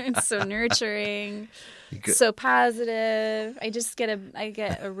good. It's so nurturing, so positive. I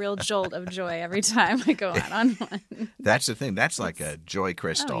get a real jolt of joy every time I go out on one. That's the thing. That's like a joy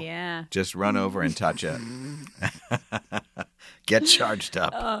crystal. Oh, yeah. Just run over and touch it. Get charged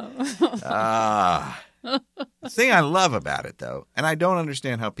up. The thing I love about it, though, and I don't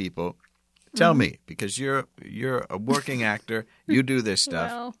understand how people tell me, because you're a working actor, you do this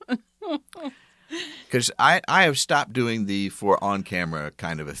stuff. Because I have stopped doing the for on camera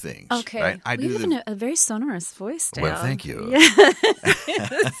kind of a thing. Okay, right? I do have a very sonorous voice, Dale. Well, thank you. Yeah.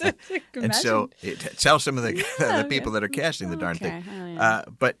 And so tell some of the people that are casting the darn thing. Oh, yeah.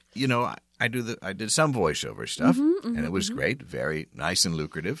 But I did some voiceover stuff, and it was great, very nice and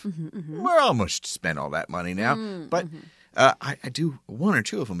lucrative. We're almost spent all that money now, but I do one or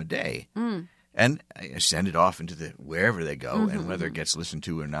two of them a day, and I send it off into wherever they go, and whether it gets listened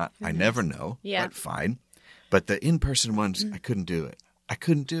to or not, I never know. Yeah. But fine. But the in-person ones, I couldn't do it. I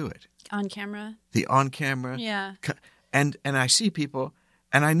couldn't do it. On camera. The on camera. Yeah. And I see people,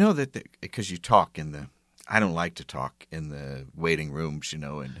 and I know that because you talk I don't like to talk in the waiting rooms,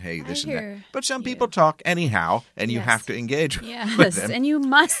 and hey, this and that. But some people talk anyhow, and you have to engage with them. And you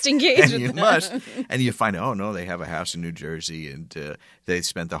must engage with them. And you find, oh, no, they have a house in New Jersey, and they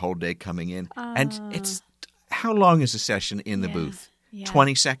spent the whole day coming in. And it's, how long is a session in the booth? Yeah.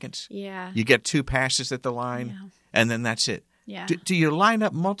 20 seconds? Yeah. You get 2 passes at the line, and then that's it. Yeah. Do you line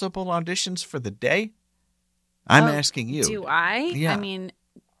up multiple auditions for the day? I'm asking you. Do I? Yeah. I mean,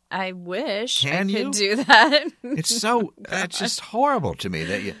 I wish Can I you? could do that. That's just horrible to me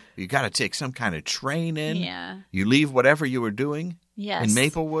that you got to take some kind of train in. Yeah. You leave whatever you were doing in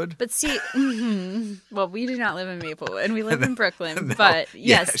Maplewood. But see, well, we do not live in Maplewood. We live in Brooklyn. But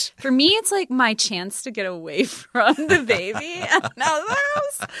yes, for me, it's like my chance to get away from the baby and out of the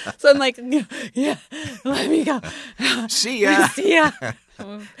house. So I'm like, yeah, let me go. See ya. See ya.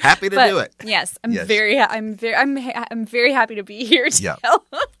 Happy to do it. Yes, I'm very happy to be here. Yeah.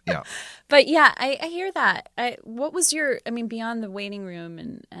 Yeah. But yeah, I hear that. What was beyond the waiting room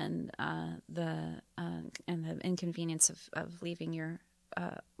and the inconvenience of leaving your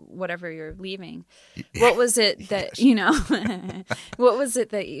whatever you're leaving. What was it that, what was it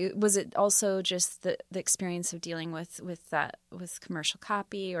that was it also just the experience of dealing with commercial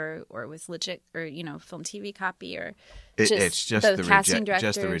copy or with legit or, film TV copy or it's just the the casting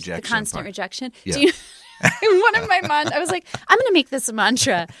just the directors, rejection the constant part. rejection. Yeah. Do you one of my mantras, I was like, I'm going to make this a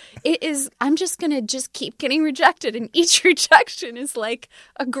mantra. I'm just going to just keep getting rejected. And each rejection is like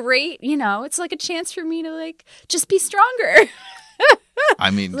a great, it's like a chance for me to like, just be stronger.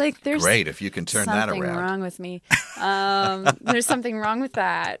 I mean, like, there's great if you can turn that something around. wrong with me. There's something wrong with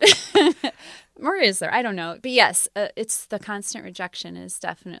that. Or is there? I don't know. But yes, it's the constant rejection is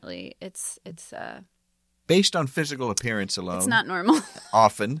definitely, it's Based on physical appearance alone. It's not normal.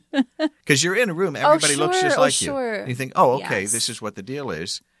 Often. Because you're in a room, everybody looks just like you. Sure. And you think, oh, okay, Yes. This is what the deal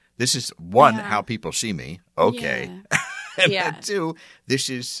is. This is, one, how people see me. Okay. Yeah. And Yeah. then, two, this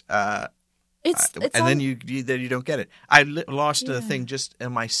is... It's and then you don't get it. I lost a Yeah. thing just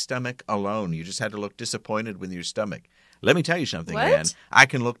in my stomach alone. You just had to look disappointed with your stomach. Let me tell you something, What? Ann. I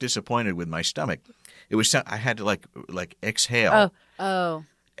can look disappointed with my stomach. It was I had to like exhale. Oh.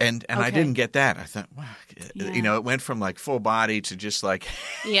 And I Okay. didn't get that. I thought, wow, Yeah. it went from like full body to just like,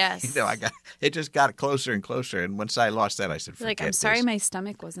 Yes. it just got closer and closer. And once I lost that, I said, forget Like, I'm sorry this. my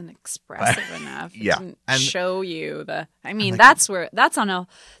stomach wasn't expressive enough. It Yeah. didn't And- show you that's where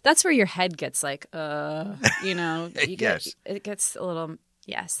your head gets like, Yes. it gets a little,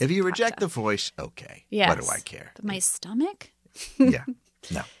 yes. If you reject the puffed up. voice, okay. Yes. What do I care? But my stomach? Yeah.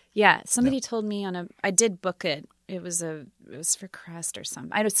 No. Yeah. Somebody told me I did book it. It was for Crest or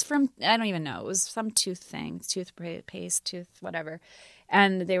something. I don't even know. It was some toothpaste, whatever.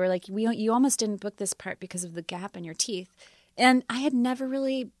 And they were like, you almost didn't book this part because of the gap in your teeth. And I had never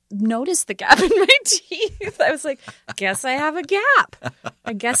really noticed the gap in my teeth. I was like, guess I have a gap.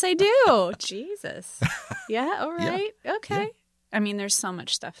 I guess I do. Jesus. Yeah. All right. Okay. Yeah. I mean, there's so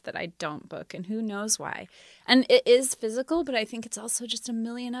much stuff that I don't book, and who knows why. And it is physical, but I think it's also just a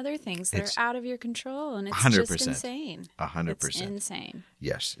million other things that are out of your control, and it's 100%. just insane. 100%. It's insane.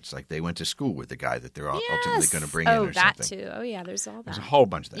 Yes. It's like they went to school with the guy that they're ultimately Yes. going to bring in or that something. too. Oh, yeah, there's all that. There's a whole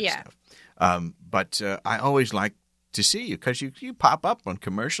bunch of that Yeah. stuff. But I always like to see you because you pop up on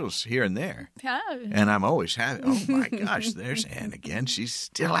commercials here and there. Yeah. And I'm always happy. Oh, my gosh, there's Ann again. She's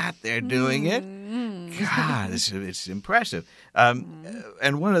still out there doing it. God, it's impressive.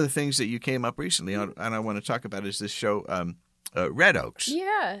 And one of the things that you came up recently, and I want to talk about, is this show, Red Oaks.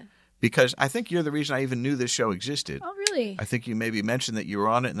 Yeah. Because I think you're the reason I even knew this show existed. Oh, really? I think you maybe mentioned that you were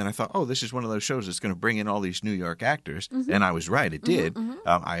on it, and then I thought, oh, this is one of those shows that's going to bring in all these New York actors. Mm-hmm. And I was right. It did.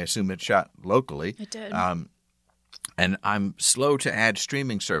 I assume it shot locally. It did. And I'm slow to add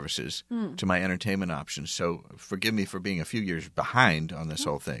streaming services Hmm. to my entertainment options, so forgive me for being a few years behind on this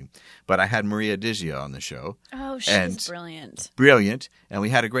whole thing. But I had Maria Dizia on the show. Oh, she's and brilliant. Brilliant, and we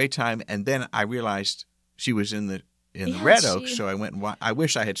had a great time. And then I realized she was in the Yeah, Red she- Oaks, so I went and I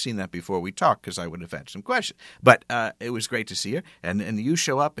wish I had seen that before we talked because I would have had some questions. But it was great to see her, and you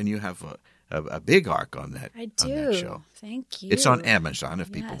show up and you have a big arc on that. I on do. that show. Thank you. It's on Amazon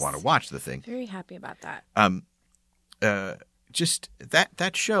if people Yes. want to watch the thing. Very happy about that. Just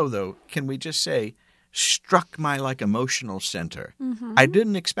that show, though, can we just say, struck my emotional center. Mm-hmm. I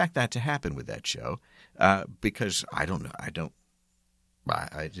didn't expect that to happen with that show because I don't know.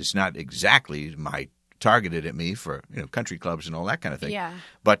 It's not exactly targeted at me for country clubs and all that kind of thing. Yeah.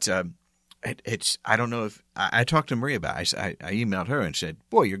 But it's I don't know if I talked to Maria about it. I emailed her and said,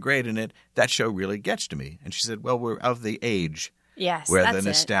 "Boy, you're great in it. That show really gets to me." And she said, "Well, we're of the age." Yes, Where that's the it.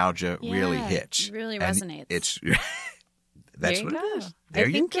 nostalgia really Yeah, hits. it really And resonates. It's that's There you what go. it is. There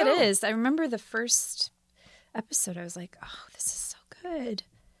I think you go. it is. I remember the first episode. I was like, "Oh, this is so good.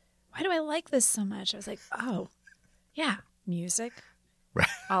 Why do I like this so much?" I was like, "Oh, yeah, music, Right.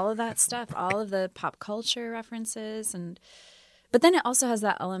 all of that stuff, all of the pop culture references, but then it also has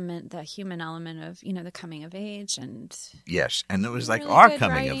that element, that human element of the coming of age and Yes, and it was like Really our good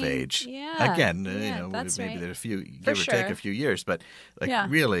coming of writing. age. Yeah. Again, Yeah, that's maybe right. there's a few For give or take sure. a few years, but Yeah.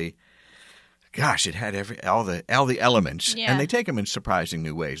 really, gosh, it had all the elements, Yeah. and they take them in surprising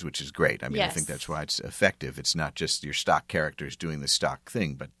new ways, which is great. I mean, I Yes. think that's why it's effective. It's not just your stock characters doing the stock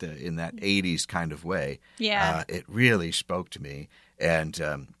thing, but in that '80s kind of way. Yeah. It really spoke to me, and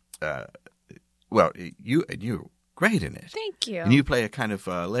well, you're great in it. thank you. And you play a kind of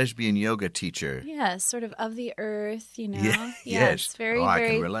lesbian yoga teacher. Yeah, sort of the earth, Yeah, Yes, yes. very, Oh, I can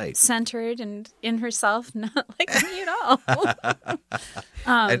very relate. centered and in herself, not like me at all.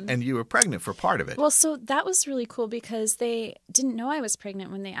 And you were pregnant for part of it. Well, so that was really cool because they didn't know I was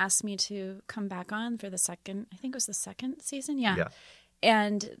pregnant when they asked me to come back on for the second, I think it was the second season. Yeah. Yeah.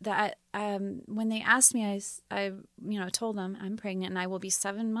 And that when they asked me, I told them I'm pregnant and I will be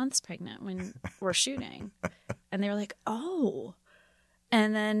 7 months pregnant when we're shooting. And they were like, oh.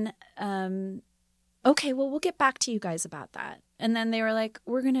 And then, okay, well, we'll get back to you guys about that. And then they were like,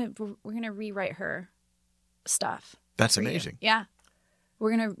 we're gonna rewrite her stuff. That's amazing. Yeah,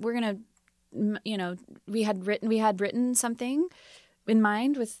 we're gonna, we had written something in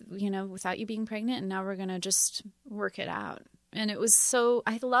mind with without you being pregnant, and now we're gonna just work it out. And it was so,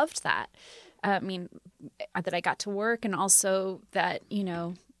 I loved that. I mean, that I got to work, and also that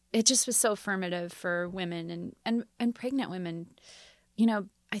it just was so affirmative for women and pregnant women.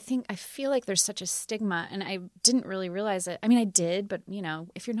 I feel like there's such a stigma, and I didn't really realize it. I mean, I did, but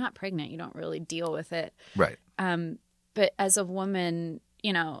if you're not pregnant, you don't really deal with it. Right. But as a woman,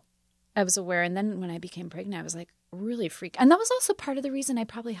 I was aware. And then when I became pregnant, I was like really freaked. And that was also part of the reason I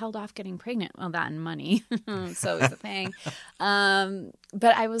probably held off getting pregnant. Well, that and money. So it was a thing.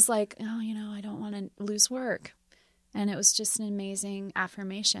 But I was like, oh, I don't want to lose work. And it was just an amazing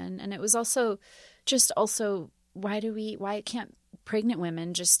affirmation. And it was also why can't pregnant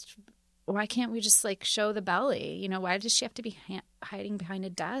women why can't we just like show the belly? Why does she have to be hiding behind a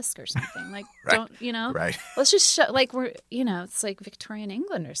desk or something? Like, right. Right. Let's just show, like, it's like Victorian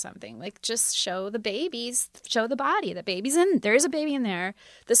England or something. Like, just show the babies, show the body. The baby's in, there's a baby in there.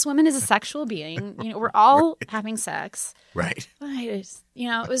 This woman is a sexual being. We're all having sex. Right. It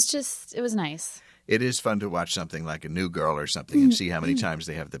was nice. It is fun to watch something like A New Girl or something and see how many times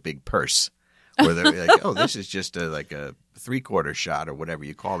they have the big purse. Where they're like, oh, this is just like a 3/4 shot or whatever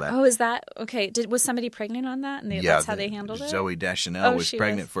you call that. Oh, is that okay? Was somebody pregnant on that? And that's how they handled it? Zooey Deschanel was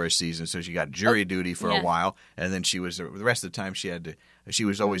pregnant for a season, so she got jury duty for a while, and then she was the rest of the time she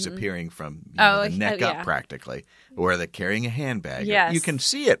was always appearing from the neck up practically, or the carrying a handbag. Yes. You can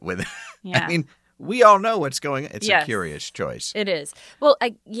see it with. Yeah. I mean, we all know what's going on. It's a curious choice. It is. Well,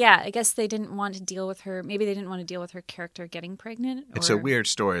 I guess they didn't want to deal with her. Maybe they didn't want to deal with her character getting pregnant. It's a weird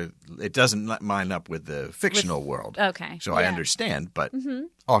story. It doesn't line up with the fictional world. Okay. So I understand, but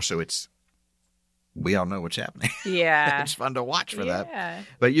also we all know what's happening. Yeah. It's fun to watch for that.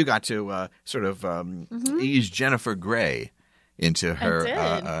 But you got to sort of ease Jennifer Grey into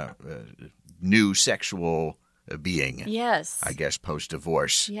her new sexual being. Yes. I guess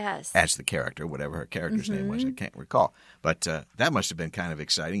post-divorce. Yes. As the character, whatever her character's name was. I can't recall. But that must have been kind of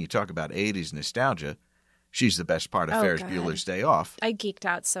exciting. You talk about 80s nostalgia. She's the best part of Ferris Bueller's Day Off. I geeked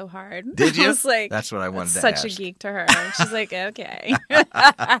out so hard. Did you? I was like, that's what I wanted to ask. Such a geek to her. She's like, okay.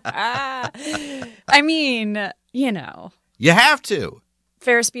 I mean, You have to.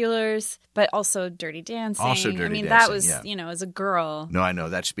 Ferris Bueller's, but also Dirty Dancing. That was, as a girl. No, I know.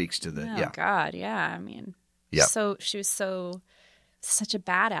 That speaks to the, Oh, God, yeah. I mean, yep. So she was such a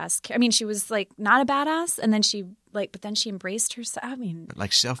badass. I mean, she was like not a badass, and then but then she embraced herself. I mean,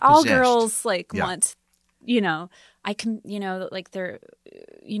 like self-possessed. All girls want, I can, like they're,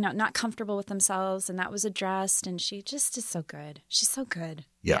 not comfortable with themselves, and that was addressed. And she just is so good. She's so good.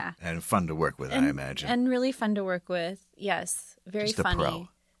 Yeah, and fun to work with, I imagine. And really fun to work with. Yes, very just funny. A pro.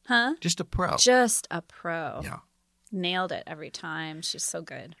 Huh? Just a pro. Just a pro. Yeah. Nailed it every time. She's so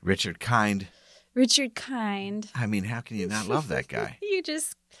good. Richard Kind. I mean, how can you not love that guy?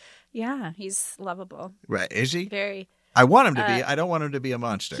 He's lovable. Right? Is he? Very. I want him to be. I don't want him to be a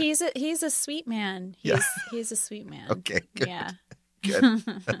monster. He's a sweet man. He's a sweet man. Okay, good. Yeah. Good.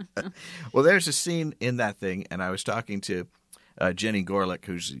 Well, there's a scene in that thing, and I was talking to Jenny Gorlick,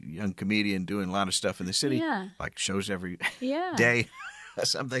 who's a young comedian doing a lot of stuff in the city, like shows every day or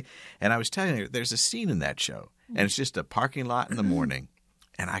something. And I was telling her there's a scene in that show, and it's just a parking lot in the morning.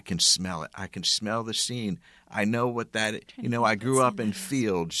 And I can smell it. I can smell the scene. I know what that. I grew up in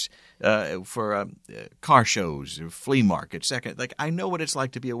fields for car shows, or flea markets. Like I know what it's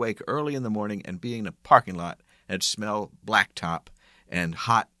like to be awake early in the morning and be in a parking lot and smell blacktop and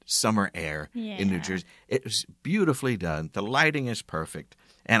hot summer air in New Jersey. It was beautifully done. The lighting is perfect,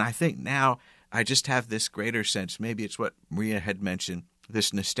 and I think now I just have this greater sense. Maybe it's what Maria had mentioned.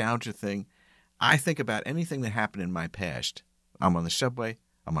 This nostalgia thing. I think about anything that happened in my past. I'm on the subway.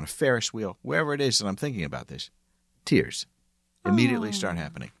 I'm on a Ferris wheel, wherever it is that I'm thinking about this. Tears immediately start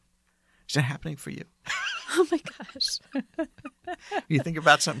happening. Is that happening for you? Oh, my gosh. You think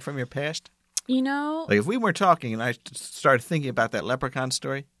about something from your past? Like if we weren't talking and I started thinking about that leprechaun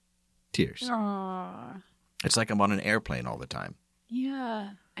story, tears. Aww. It's like I'm on an airplane all the time.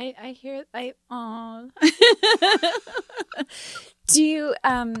 Yeah. I hear Do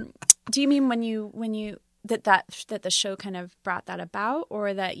you mean when you that the show kind of brought that about,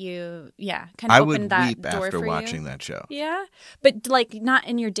 or that you kind of opened that door for you? I would weep after watching that show. Yeah, but like not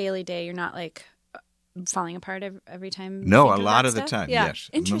in your daily day. You're not like falling apart every time? you No, think a of lot that of the stuff? time, Yeah. yes.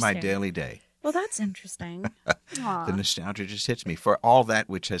 Interesting. My daily day. Well, that's interesting. Aw. The nostalgia just hits me for all that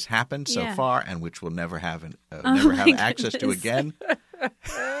which has happened so Yeah. far and which we'll never have Oh my access to goodness. again.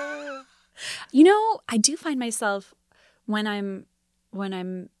 I do find myself when I'm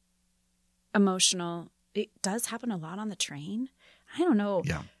emotional, it does happen a lot on the train. I don't know.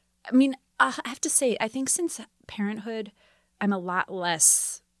 Yeah. I mean, I have to say, I think since parenthood, I'm a lot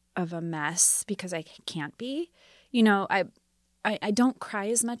less of a mess because I can't be. I don't cry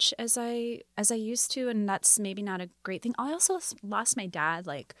as much as I used to, and that's maybe not a great thing. I also lost my dad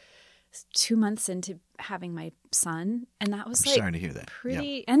like 2 months into having my son, and that was I'm sorry to hear that.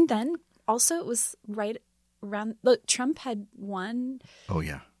 pretty. And then also it was right around. Look, Trump had won Oh,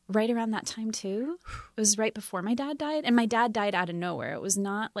 yeah. right around that time too. It was right before my dad died, and my dad died out of nowhere. It was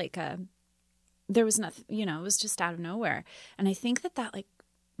not like there was nothing. It was just out of nowhere, and I think that like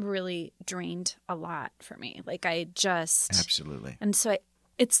really drained a lot for me. Like I just Absolutely. and so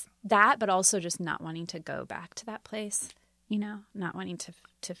it's that, but also just not wanting to go back to that place, not wanting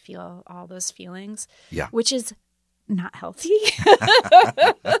to feel all those feelings. Yeah. Which is not healthy.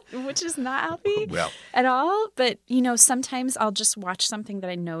 Which is not healthy Well, at all. But, sometimes I'll just watch something that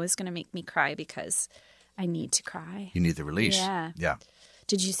I know is going to make me cry because I need to cry. you need the release. Yeah. Yeah.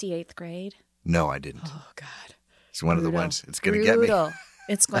 Did you see 8th grade? No, I didn't. Oh, God. It's one of the Brutal. ones. It's going to get me. Brutal.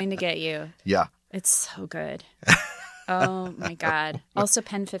 It's going to get you. Yeah. It's so good. Oh, my God. Also,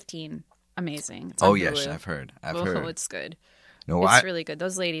 Pen 15. Amazing. It's Oh, on yes. Hulu. I've heard. Oh, heard. it's good. No, It's really good.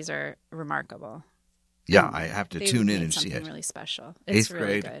 Those ladies are remarkable. yeah, I have to They tune in made and see something it. really special. It's 8th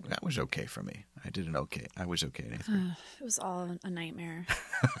really grade, good. that was okay for me. I was okay in 8th grade. It was all a nightmare.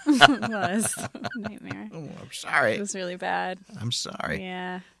 It was a nightmare. Oh, I'm sorry. It was really bad. I'm sorry.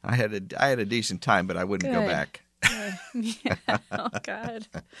 Yeah. I had a decent time, but I wouldn't go Good. back. Yeah. Oh, God.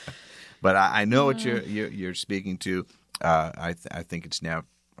 But I know what you're speaking to. I think it's now,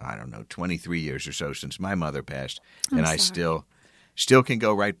 I don't know, 23 years or so since my mother passed, and I sorry. still can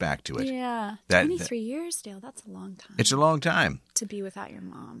go right back to it. Yeah. That- 23 years, Dale. That's a long time. It's a long time. to be without your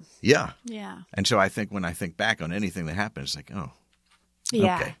mom. Yeah. Yeah. And so I think when I think back on anything that happened, it's like, oh,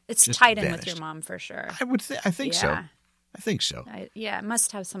 Yeah. Okay. It's Just tied in with vanished. your mom for sure. I think so. Yeah. I think so. It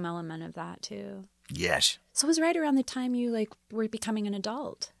must have some element of that too. Yes. So it was right around the time you were becoming an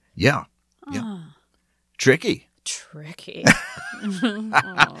adult. Yeah. Yeah. Ah, Tricky. tricky.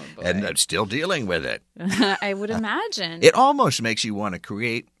 Oh, boy. And still dealing with it. I would imagine. It almost makes you want to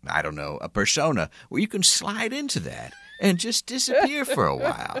create, I don't know, a persona where you can slide into that and just disappear for a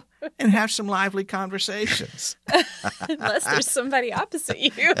while and have some lively conversations. Unless there's somebody opposite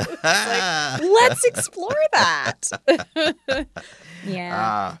you. It's like, let's explore that.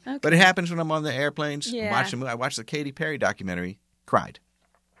 Yeah. Okay. But it happens when I'm on the airplanes. Yeah. I watched the Katy Perry documentary, cried.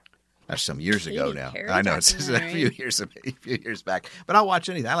 That's some years ago Katy now. Perry I know, it's a documentary. few years back. But I'll watch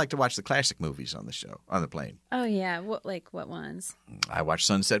anything. I like to watch the classic movies on the plane. Oh, yeah. What ones? I watched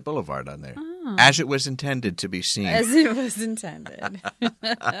Sunset Boulevard on there. Oh. As it was intended to be seen As it was intended.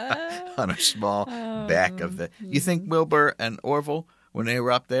 on a small back of the... You think Wilbur and Orville, when they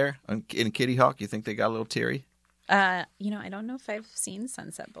were up there in Kitty Hawk, you think they got a little teary? I don't know if I've seen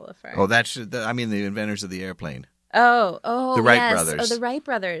Sunset Boulevard. Oh, the inventors of the airplane. Oh, The Wright yes. brothers. Oh, the Wright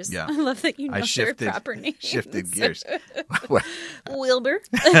brothers. Yeah. I love that you know I shifted their proper names. shifted gears. Wilbur.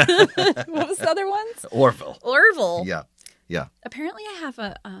 What was the other ones? Orville. Orville. Yeah. Apparently, I have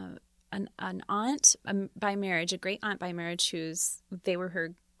an aunt by marriage, a great aunt by marriage, they were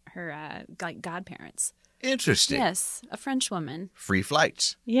her godparents. Interesting. Yes, a French woman. Free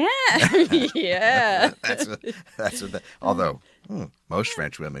flights. Yeah, yeah. That's what. Although most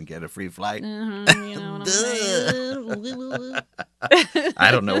French women get a free flight. You know what I'm saying?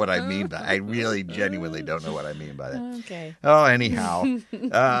 I don't know what I mean by. I really genuinely don't know what I mean by that. Okay. Oh, anyhow.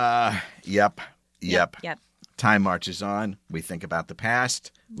 Yep. Yep. Time marches on. We think about the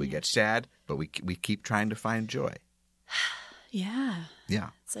past. We get sad, but we keep trying to find joy. Yeah. Yeah.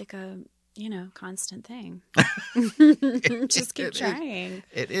 It's like a constant thing. Just keep It is. trying.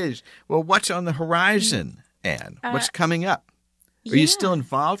 It is. Well, what's on the horizon, Anne? What's coming up? Are you still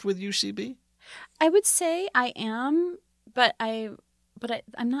involved with UCB? I would say I am, but I'm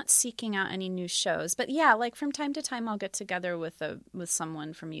not seeking out any new shows. But yeah, like from time to time, I'll get together with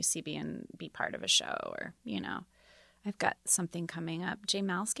someone from UCB and be part of a show, or I've got something coming up. Jay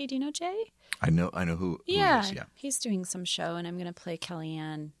Malsky, do you know Jay? I know who. Yeah, Who he is, yeah. he's doing some show, and I'm going to play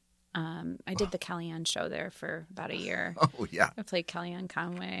Kellyanne. I did the Kellyanne show there for about a year. Oh yeah. I played Kellyanne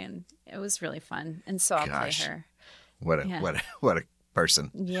Conway, and it was really fun. And so I'll Gosh. play her. What a person.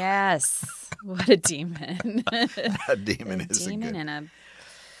 Yes, what a demon! A demon a is demon a good. and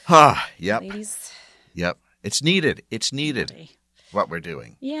a Yep. ladies. Yep. It's needed. It's needed. Really. What we're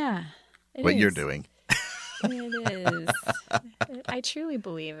doing. Yeah. What you're is. doing. It is. I truly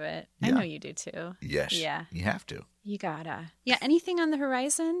believe it. I Yeah. know you do too. Yes. Yeah. You have to. You gotta. Yeah. Anything on the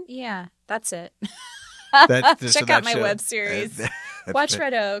horizon? Yeah. That's it. So Check out my that's web series. that's Watch it.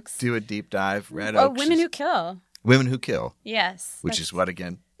 Red Oaks. Do a deep dive. Red Oh, Oaks. Women Who Kill. Women Who Kill. Yes. Which is what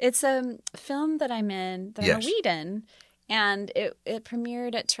again? It's a film that I'm in, that Yes. I'm a lead in, and it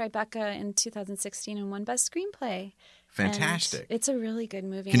premiered at Tribeca in 2016 and won Best Screenplay. Fantastic. And it's a really good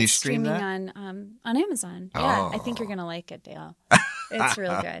movie. Can you It's stream streaming on Amazon. Yeah, I think you're gonna like it, Dale. It's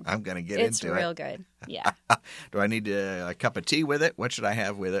real good. I'm going to get It's into real it. good. Yeah. Do I need a cup of tea with it? What should I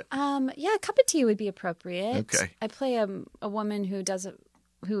have with it? Yeah, a cup of tea would be appropriate. Okay. I play a woman who does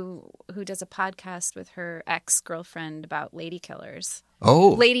who does a podcast with her ex-girlfriend about lady killers.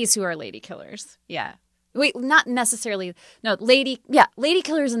 Oh. Ladies who are lady killers. Yeah. Wait, not necessarily. No, lady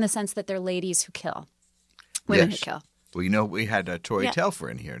killers in the sense that they're ladies who kill. Women Yes. who kill. Well, we had Tori Yeah. Telfer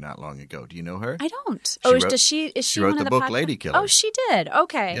in here not long ago. Do you know her? I don't. wrote- Is she she wrote one of the the book Lady Killers. Oh, she did.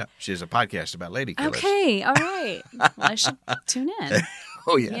 Okay. Yeah. She has a podcast about lady killers. Okay. All right. Well, I should tune in.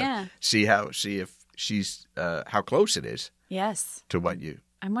 Oh, yeah. Yeah. See if she's, how close it is Yes. to what you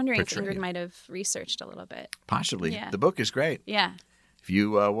I'm wondering if portray. Ingrid might have researched a little bit. possibly. Yeah. The book is great. Yeah. If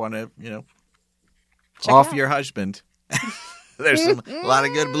you want to, Check off it out. your husband, there's a lot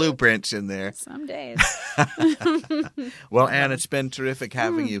of good blueprints in there. Some days. Well, Ann, it's been terrific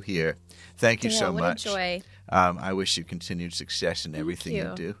having you here. Thank you Dale, so what much. a joy. I wish you continued success in everything you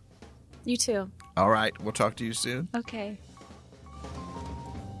you. do. You too. All right. We'll talk to you soon. Okay.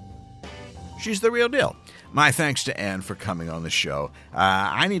 She's the real deal. My thanks to Ann for coming on the show.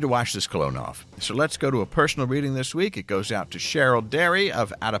 I need to wash this cologne off. So let's go to a personal reading this week. It goes out to Cheryl Derry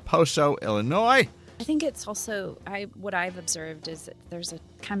of Adiposo, Illinois. I think it's also what I've observed is that there's a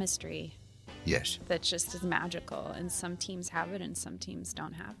chemistry Yes. that just is magical, and some teams have it and some teams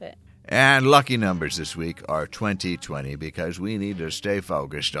don't have it. And lucky numbers this week are 2020 because we need to stay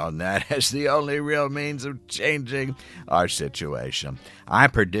focused on that as the only real means of changing our situation. I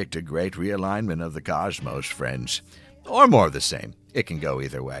predict a great realignment of the cosmos, friends. Or more of the same. It can go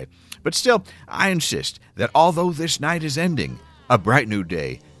either way. But still, I insist that although this night is ending, a bright new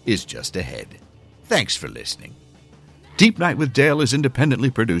day is just ahead. Thanks for listening. Deep Night with Dale is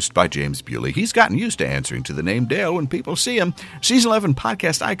independently produced by James Bewley. He's gotten used to answering to the name Dale when people see him. Season 11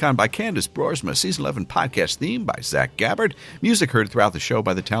 podcast icon by Candace Broersma. Season 11 podcast theme by Zach Gabbard. Music heard throughout the show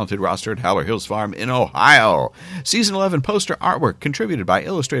by the talented roster at Howler Hills Farm in Ohio. Season 11 poster artwork contributed by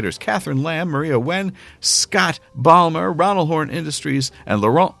illustrators Catherine Lamb, Maria Wen, Scott Ballmer, Ronald Horn Industries, and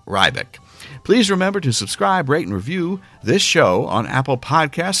Laurent Rybeck. Please remember to subscribe, rate, and review this show on Apple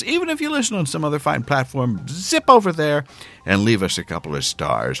Podcasts. Even if you listen on some other fine platform, zip over there and leave us a couple of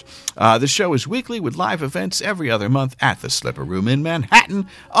stars. The show is weekly with live events every other month at the Slipper Room in Manhattan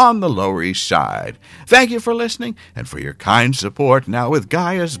on the Lower East Side. Thank you for listening and for your kind support. Now with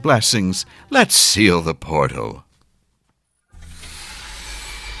Gaia's blessings, let's seal the portal.